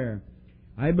somewhere.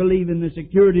 I believe in the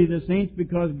security of the saints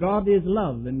because God is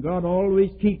love, and God always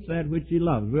keeps that which He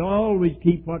loves. We always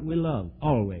keep what we love.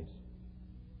 Always.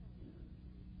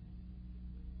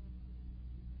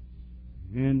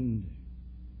 And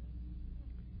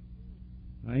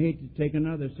I hate to take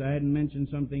another side and mention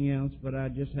something else, but I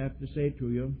just have to say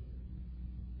to you,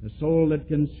 the soul that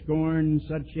can scorn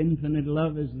such infinite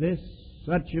love as this,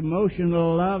 such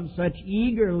emotional love, such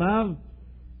eager love,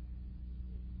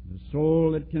 the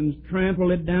soul that can trample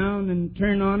it down and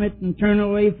turn on it and turn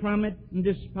away from it and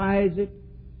despise it,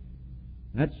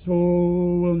 that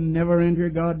soul will never enter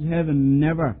God's heaven,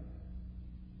 never.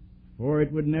 For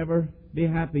it would never be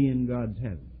happy in God's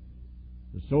heaven.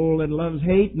 The soul that loves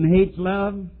hate and hates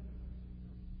love,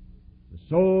 the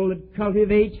soul that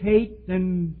cultivates hate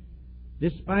and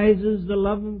despises the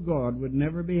love of God would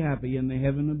never be happy in the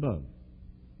heaven above.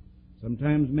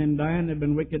 Sometimes men die and they've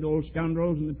been wicked old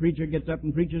scoundrels, and the preacher gets up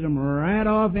and preaches them right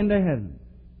off into heaven,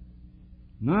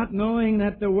 not knowing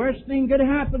that the worst thing could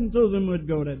happen to them would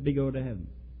go to heaven.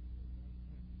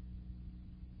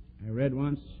 I read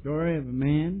once a story of a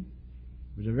man.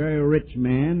 He was a very rich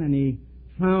man, and he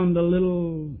found a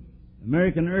little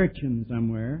American urchin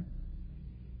somewhere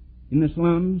in the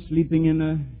slums, sleeping in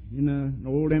an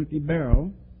old empty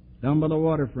barrel down by the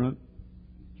waterfront,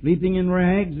 sleeping in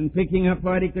rags and picking up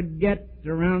what he could get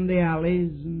around the alleys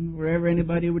and wherever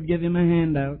anybody would give him a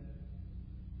handout.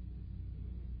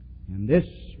 And this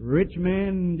rich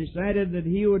man decided that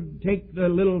he would take the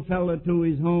little fellow to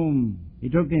his home. He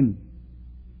took him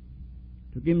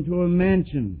to a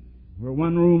mansion where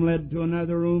one room led to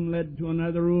another room, led to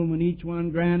another room, and each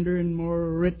one grander and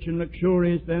more rich and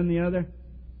luxurious than the other.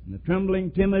 And the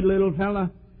trembling, timid little fellow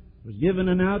was given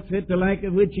an outfit the like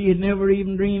of which he had never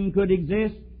even dreamed could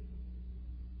exist.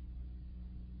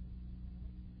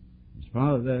 His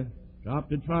father, the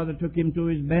adopted father, took him to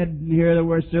his bed, and here there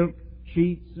were silk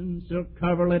sheets and silk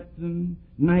coverlet and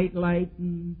night light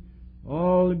and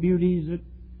all the beauties that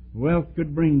wealth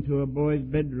could bring to a boy's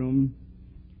bedroom.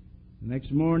 The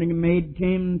next morning a maid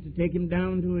came to take him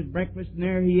down to his breakfast, and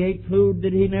there he ate food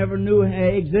that he never knew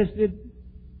existed,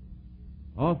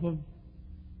 off of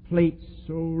plates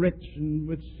so rich and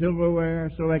with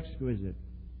silverware so exquisite.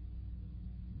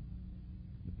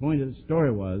 The point of the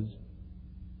story was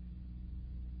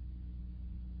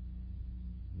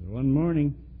that one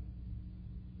morning,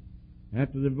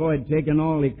 after the boy had taken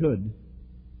all he could,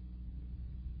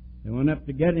 they went up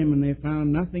to get him, and they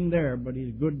found nothing there but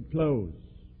his good clothes.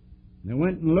 They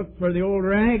went and looked for the old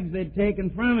rags they'd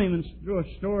taken from him and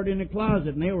stored in a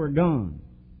closet, and they were gone.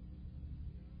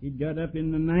 He'd got up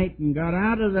in the night and got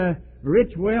out of the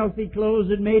rich, wealthy clothes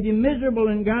that made him miserable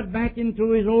and got back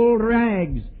into his old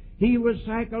rags. He was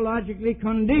psychologically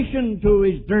conditioned to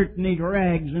his dirt and his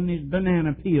rags and his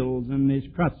banana peels and his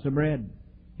crusts of bread.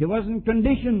 He wasn't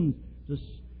conditioned to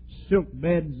silk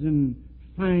beds and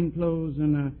fine clothes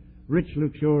and a rich,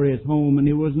 luxurious home, and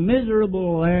he was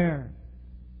miserable there.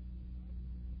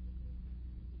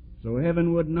 So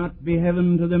heaven would not be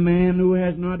heaven to the man who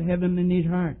has not heaven in his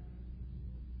heart.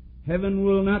 Heaven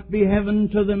will not be heaven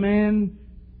to the man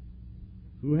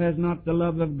who has not the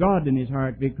love of God in his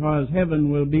heart, because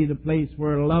heaven will be the place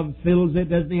where love fills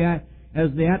it as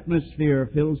the atmosphere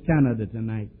fills Canada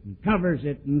tonight, and covers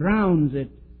it and drowns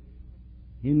it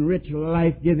in rich,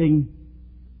 life-giving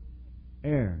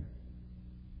air.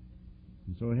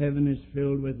 And so heaven is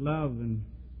filled with love, and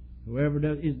whoever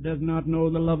does not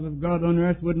know the love of God on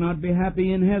earth would not be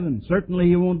happy in heaven. Certainly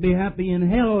he won't be happy in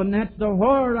hell, and that's the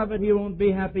horror of it. He won't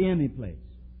be happy any place.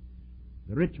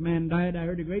 The rich man died. I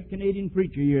heard a great Canadian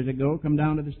preacher years ago come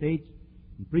down to the States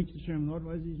and preach the sermon. What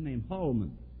was his name?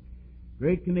 Hallman.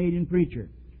 Great Canadian preacher.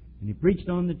 And he preached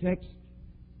on the text,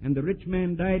 and the rich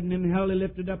man died, and in hell he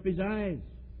lifted up his eyes.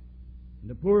 And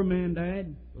the poor man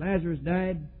died. Lazarus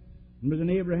died and was in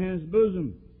Abraham's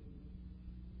bosom.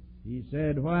 He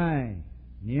said, why?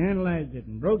 And he analyzed it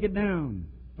and broke it down.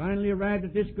 Finally arrived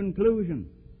at this conclusion.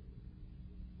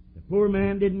 The poor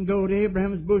man didn't go to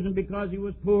Abraham's bosom because he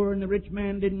was poor, and the rich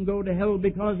man didn't go to hell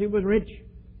because he was rich.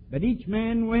 But each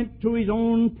man went to his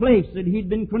own place that he'd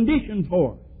been conditioned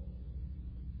for.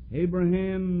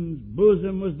 Abraham's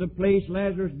bosom was the place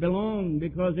Lazarus belonged,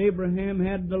 because Abraham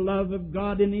had the love of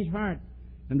God in his heart.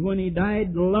 And when he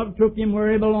died, the love took him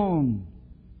where he belonged.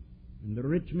 And the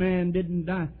rich man didn't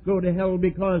go to hell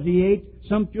because he ate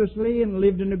sumptuously and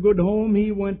lived in a good home.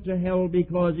 He went to hell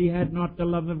because he had not the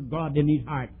love of God in his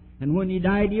heart. And when he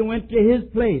died, he went to his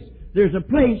place. There's a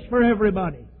place for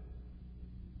everybody.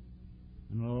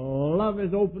 And love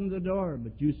has opened the door.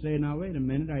 But you say, now wait a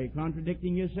minute, are you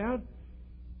contradicting yourself?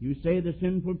 You say the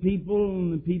sinful people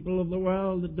and the people of the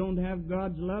world that don't have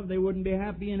God's love, they wouldn't be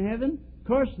happy in heaven? Of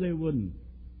course they wouldn't.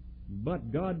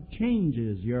 But God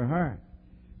changes your heart.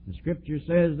 The Scripture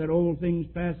says that old things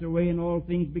pass away and all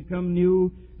things become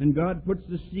new, and God puts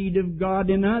the seed of God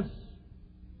in us,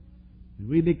 and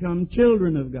we become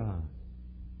children of God.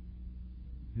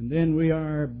 And then we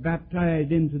are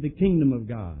baptized into the kingdom of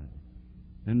God,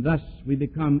 and thus we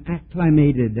become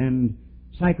acclimated and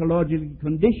psychologically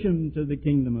conditioned to the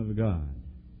kingdom of God.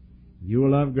 You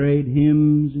will love great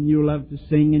hymns, and you love to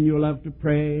sing, and you love to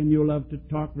pray, and you love to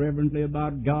talk reverently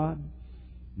about God.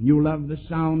 You love the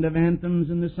sound of anthems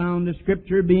and the sound of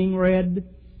Scripture being read.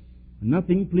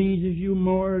 Nothing pleases you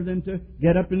more than to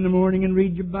get up in the morning and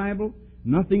read your Bible.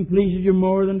 Nothing pleases you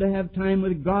more than to have time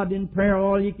with God in prayer,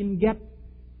 all you can get.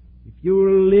 If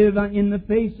you live in the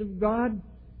face of God,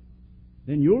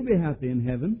 then you'll be happy in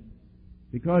heaven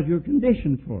because you're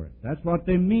conditioned for it. That's what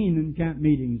they mean in camp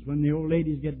meetings when the old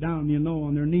ladies get down,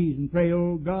 on their knees and pray,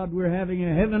 oh God, we're having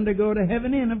a heaven to go to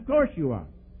heaven in. Of course you are.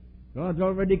 God's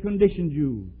already conditioned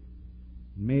you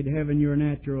and made heaven your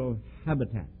natural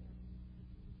habitat.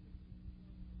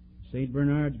 St.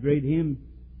 Bernard's great hymn,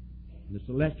 the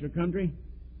celestial country,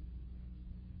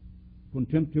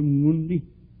 Contemptum Mundi,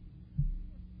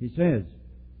 he says,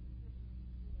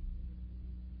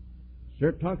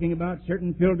 talking about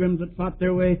certain pilgrims that fought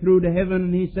their way through to heaven,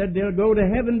 and he said they'll go to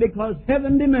heaven because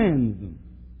heaven demands them.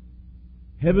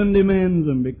 Heaven demands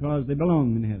them because they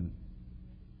belong in heaven.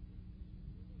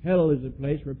 Hell is a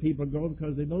place where people go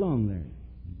because they belong there.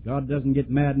 God doesn't get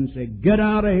mad and say, get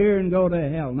out of here and go to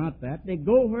hell. Not that. They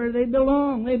go where they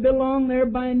belong. They belong there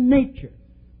by nature.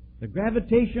 The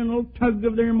gravitational tug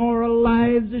of their moral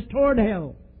lives is toward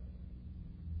hell.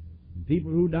 And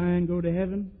people who die and go to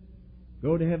heaven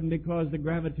because the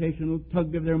gravitational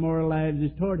tug of their moral lives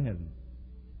is toward heaven.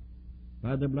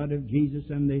 By the blood of Jesus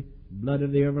and the blood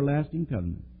of the everlasting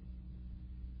covenant.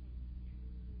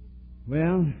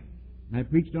 Well, I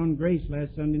preached on grace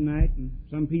last Sunday night, and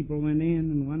some people went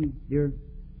in, and one dear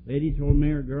lady told me,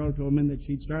 or girl told me, that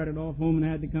she'd started off home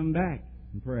and had to come back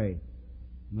and pray.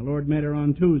 And the Lord met her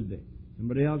on Tuesday.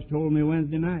 Somebody else told me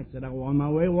Wednesday night, said, I was on my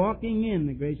way walking in,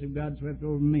 the grace of God swept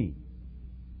over me.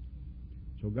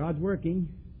 So God's working.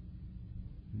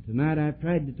 And tonight I've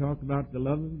tried to talk about the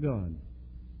love of God.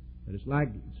 But it's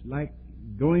like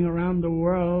going around the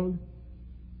world,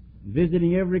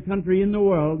 visiting every country in the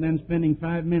world, and then spending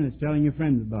 5 minutes telling your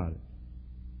friends about it.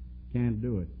 Can't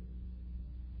do it.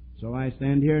 So I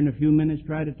stand here in a few minutes,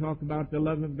 try to talk about the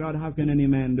love of God. How can any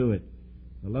man do it?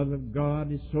 The love of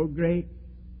God is so great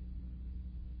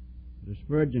that a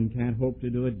Spurgeon can't hope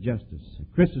to do it justice.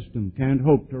 A Chrysostom can't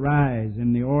hope to rise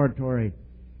in the oratory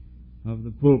of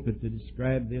the pulpit to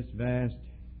describe this vast,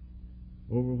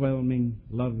 overwhelming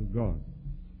love of God.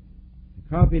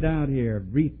 I copied out here a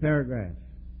brief paragraph.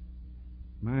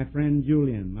 My friend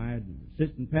Julian, my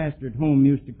assistant pastor at home,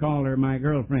 used to call her my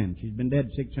girlfriend. She's been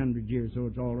dead 600 years, so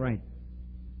it's all right.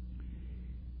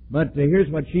 But here's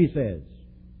what she says.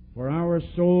 For our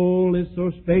soul is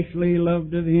so specially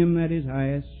loved of Him that is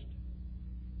highest,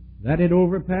 that it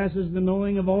overpasses the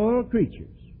knowing of all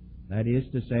creatures. That is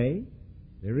to say,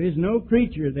 there is no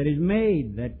creature that is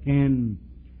made that can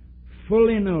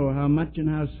fully know how much and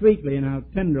how sweetly and how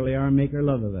tenderly our Maker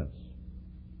loveth us.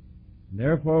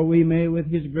 Therefore we may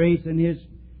with His grace and His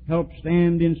help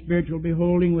stand in spiritual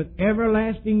beholding with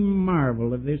everlasting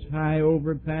marvel of this high,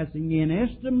 overpassing,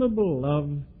 inestimable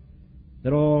love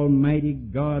that Almighty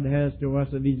God has to us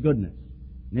of His goodness.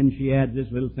 And then she adds this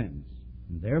little sentence.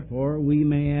 And therefore we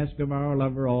may ask of our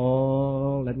lover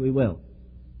all that we will.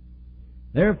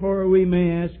 Therefore we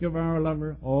may ask of our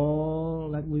lover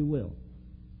all that we will.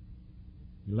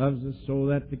 He loves us so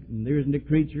that there isn't a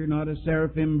creature, not a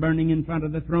seraphim burning in front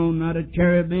of the throne, not a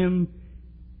cherubim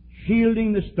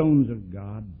shielding the stones of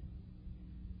God,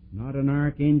 not an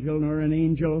archangel, nor an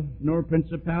angel, nor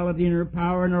principality, nor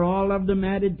power, nor all of them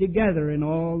added together in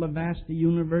all the vast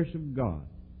universe of God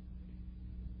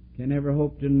can ever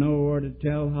hope to know or to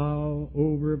tell how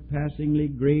overpassingly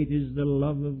great is the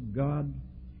love of God,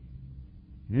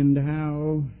 and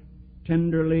how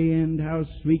tenderly and how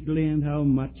sweetly and how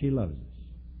much He loves us.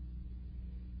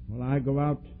 Well, I go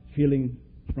out feeling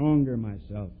stronger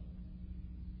myself.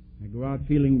 I go out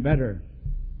feeling better.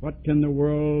 What can the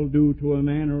world do to a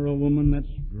man or a woman that's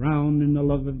drowned in the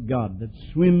love of God, that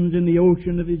swims in the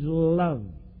ocean of His love,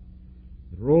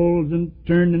 that rolls and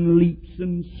turns and leaps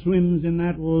and swims in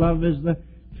that love as the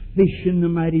fish in the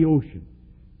mighty ocean?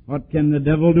 What can the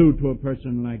devil do to a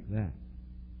person like that?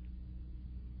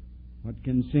 What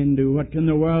can sin do? What can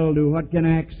the world do? What can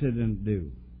accident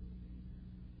do?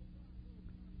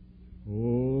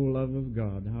 Oh, love of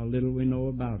God, how little we know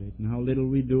about it, and how little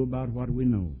we do about what we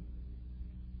know.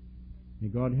 May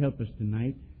God help us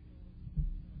tonight.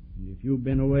 And if you've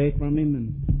been away from Him,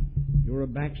 and you're a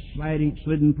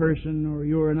backslidden person, or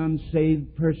you're an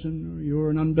unsaved person, or you're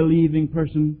an unbelieving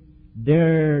person,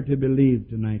 dare to believe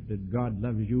tonight that God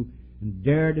loves you, and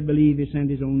dare to believe He sent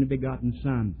His only begotten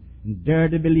Son, and dare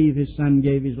to believe His Son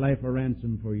gave His life a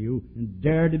ransom for you, and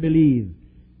dare to believe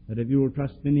that if you will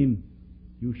trust in Him,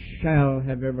 you shall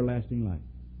have everlasting life.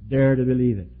 Dare to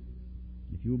believe it.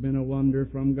 If you've been a wanderer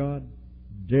from God,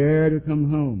 dare to come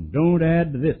home. Don't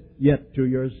add this yet to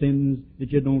your sins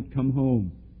that you don't come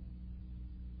home.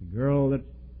 The girl that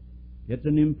gets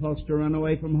an impulse to run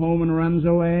away from home and runs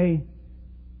away,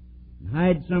 and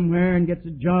hides somewhere and gets a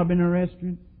job in a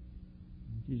restaurant.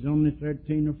 She's only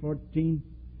 13 or 14.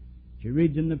 She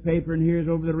reads in the paper and hears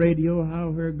over the radio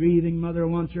how her grieving mother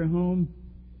wants her home,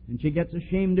 and she gets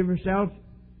ashamed of herself.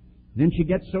 Then she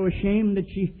gets so ashamed that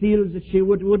she feels that she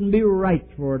wouldn't be right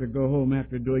for her to go home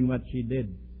after doing what she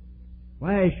did.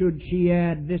 Why should she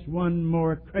add this one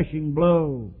more crushing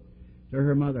blow to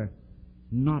her mother?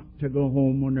 Not to go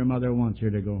home when her mother wants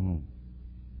her to go home.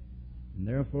 And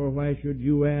therefore, why should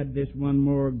you add this one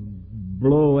more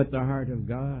blow at the heart of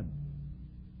God?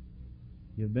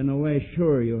 You've been away,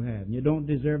 sure you have. And you don't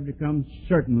deserve to come,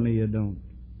 certainly you don't.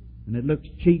 And it looks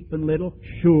cheap and little,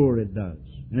 sure it does.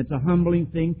 And it's a humbling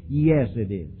thing, yes it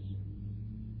is.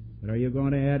 But are you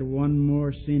going to add one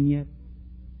more sin yet?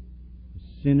 The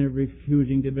sin of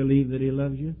refusing to believe that He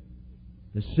loves you?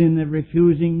 The sin of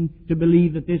refusing to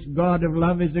believe that this God of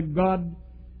love is a God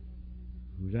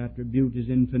whose attribute is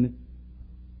infinite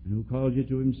and who calls you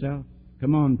to Himself?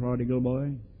 Come on, prodigal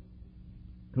boy.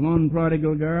 Come on,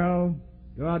 prodigal girl.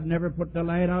 God never put the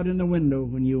light out in the window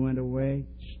when you went away.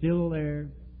 It's still there.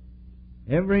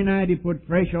 Every night He put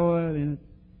fresh oil in it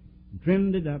and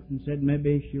trimmed it up and said,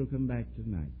 maybe she'll come back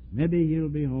tonight. Maybe he'll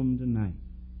be home tonight.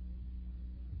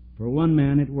 For one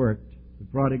man it worked. The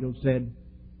prodigal said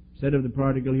of the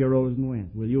prodigal, he arose and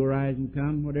went. Will you arise and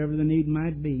come? Whatever the need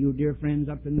might be. You dear friends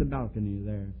up in the balcony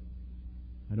there.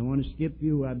 I don't want to skip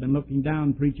you. I've been looking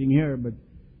down preaching here, but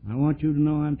I want you to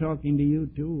know I'm talking to you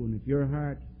too. And if your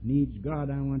heart needs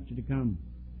God, I want you to come.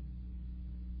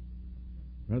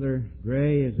 Brother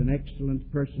Gray is an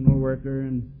excellent personal worker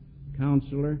and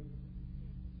counselor.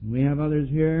 And we have others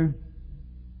here.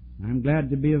 I'm glad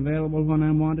to be available when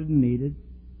I'm wanted and needed.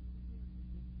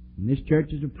 And this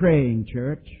church is a praying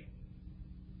church.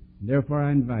 Therefore,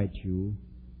 I invite you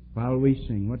while we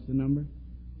sing. What's the number?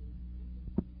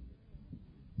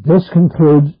 This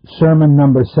concludes sermon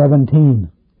number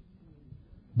 17.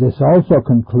 This also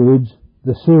concludes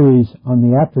the series on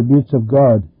the attributes of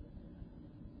God.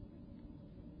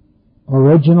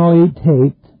 Originally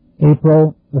taped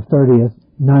April the 30th,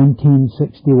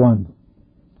 1961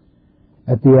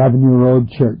 at the Avenue Road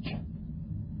Church.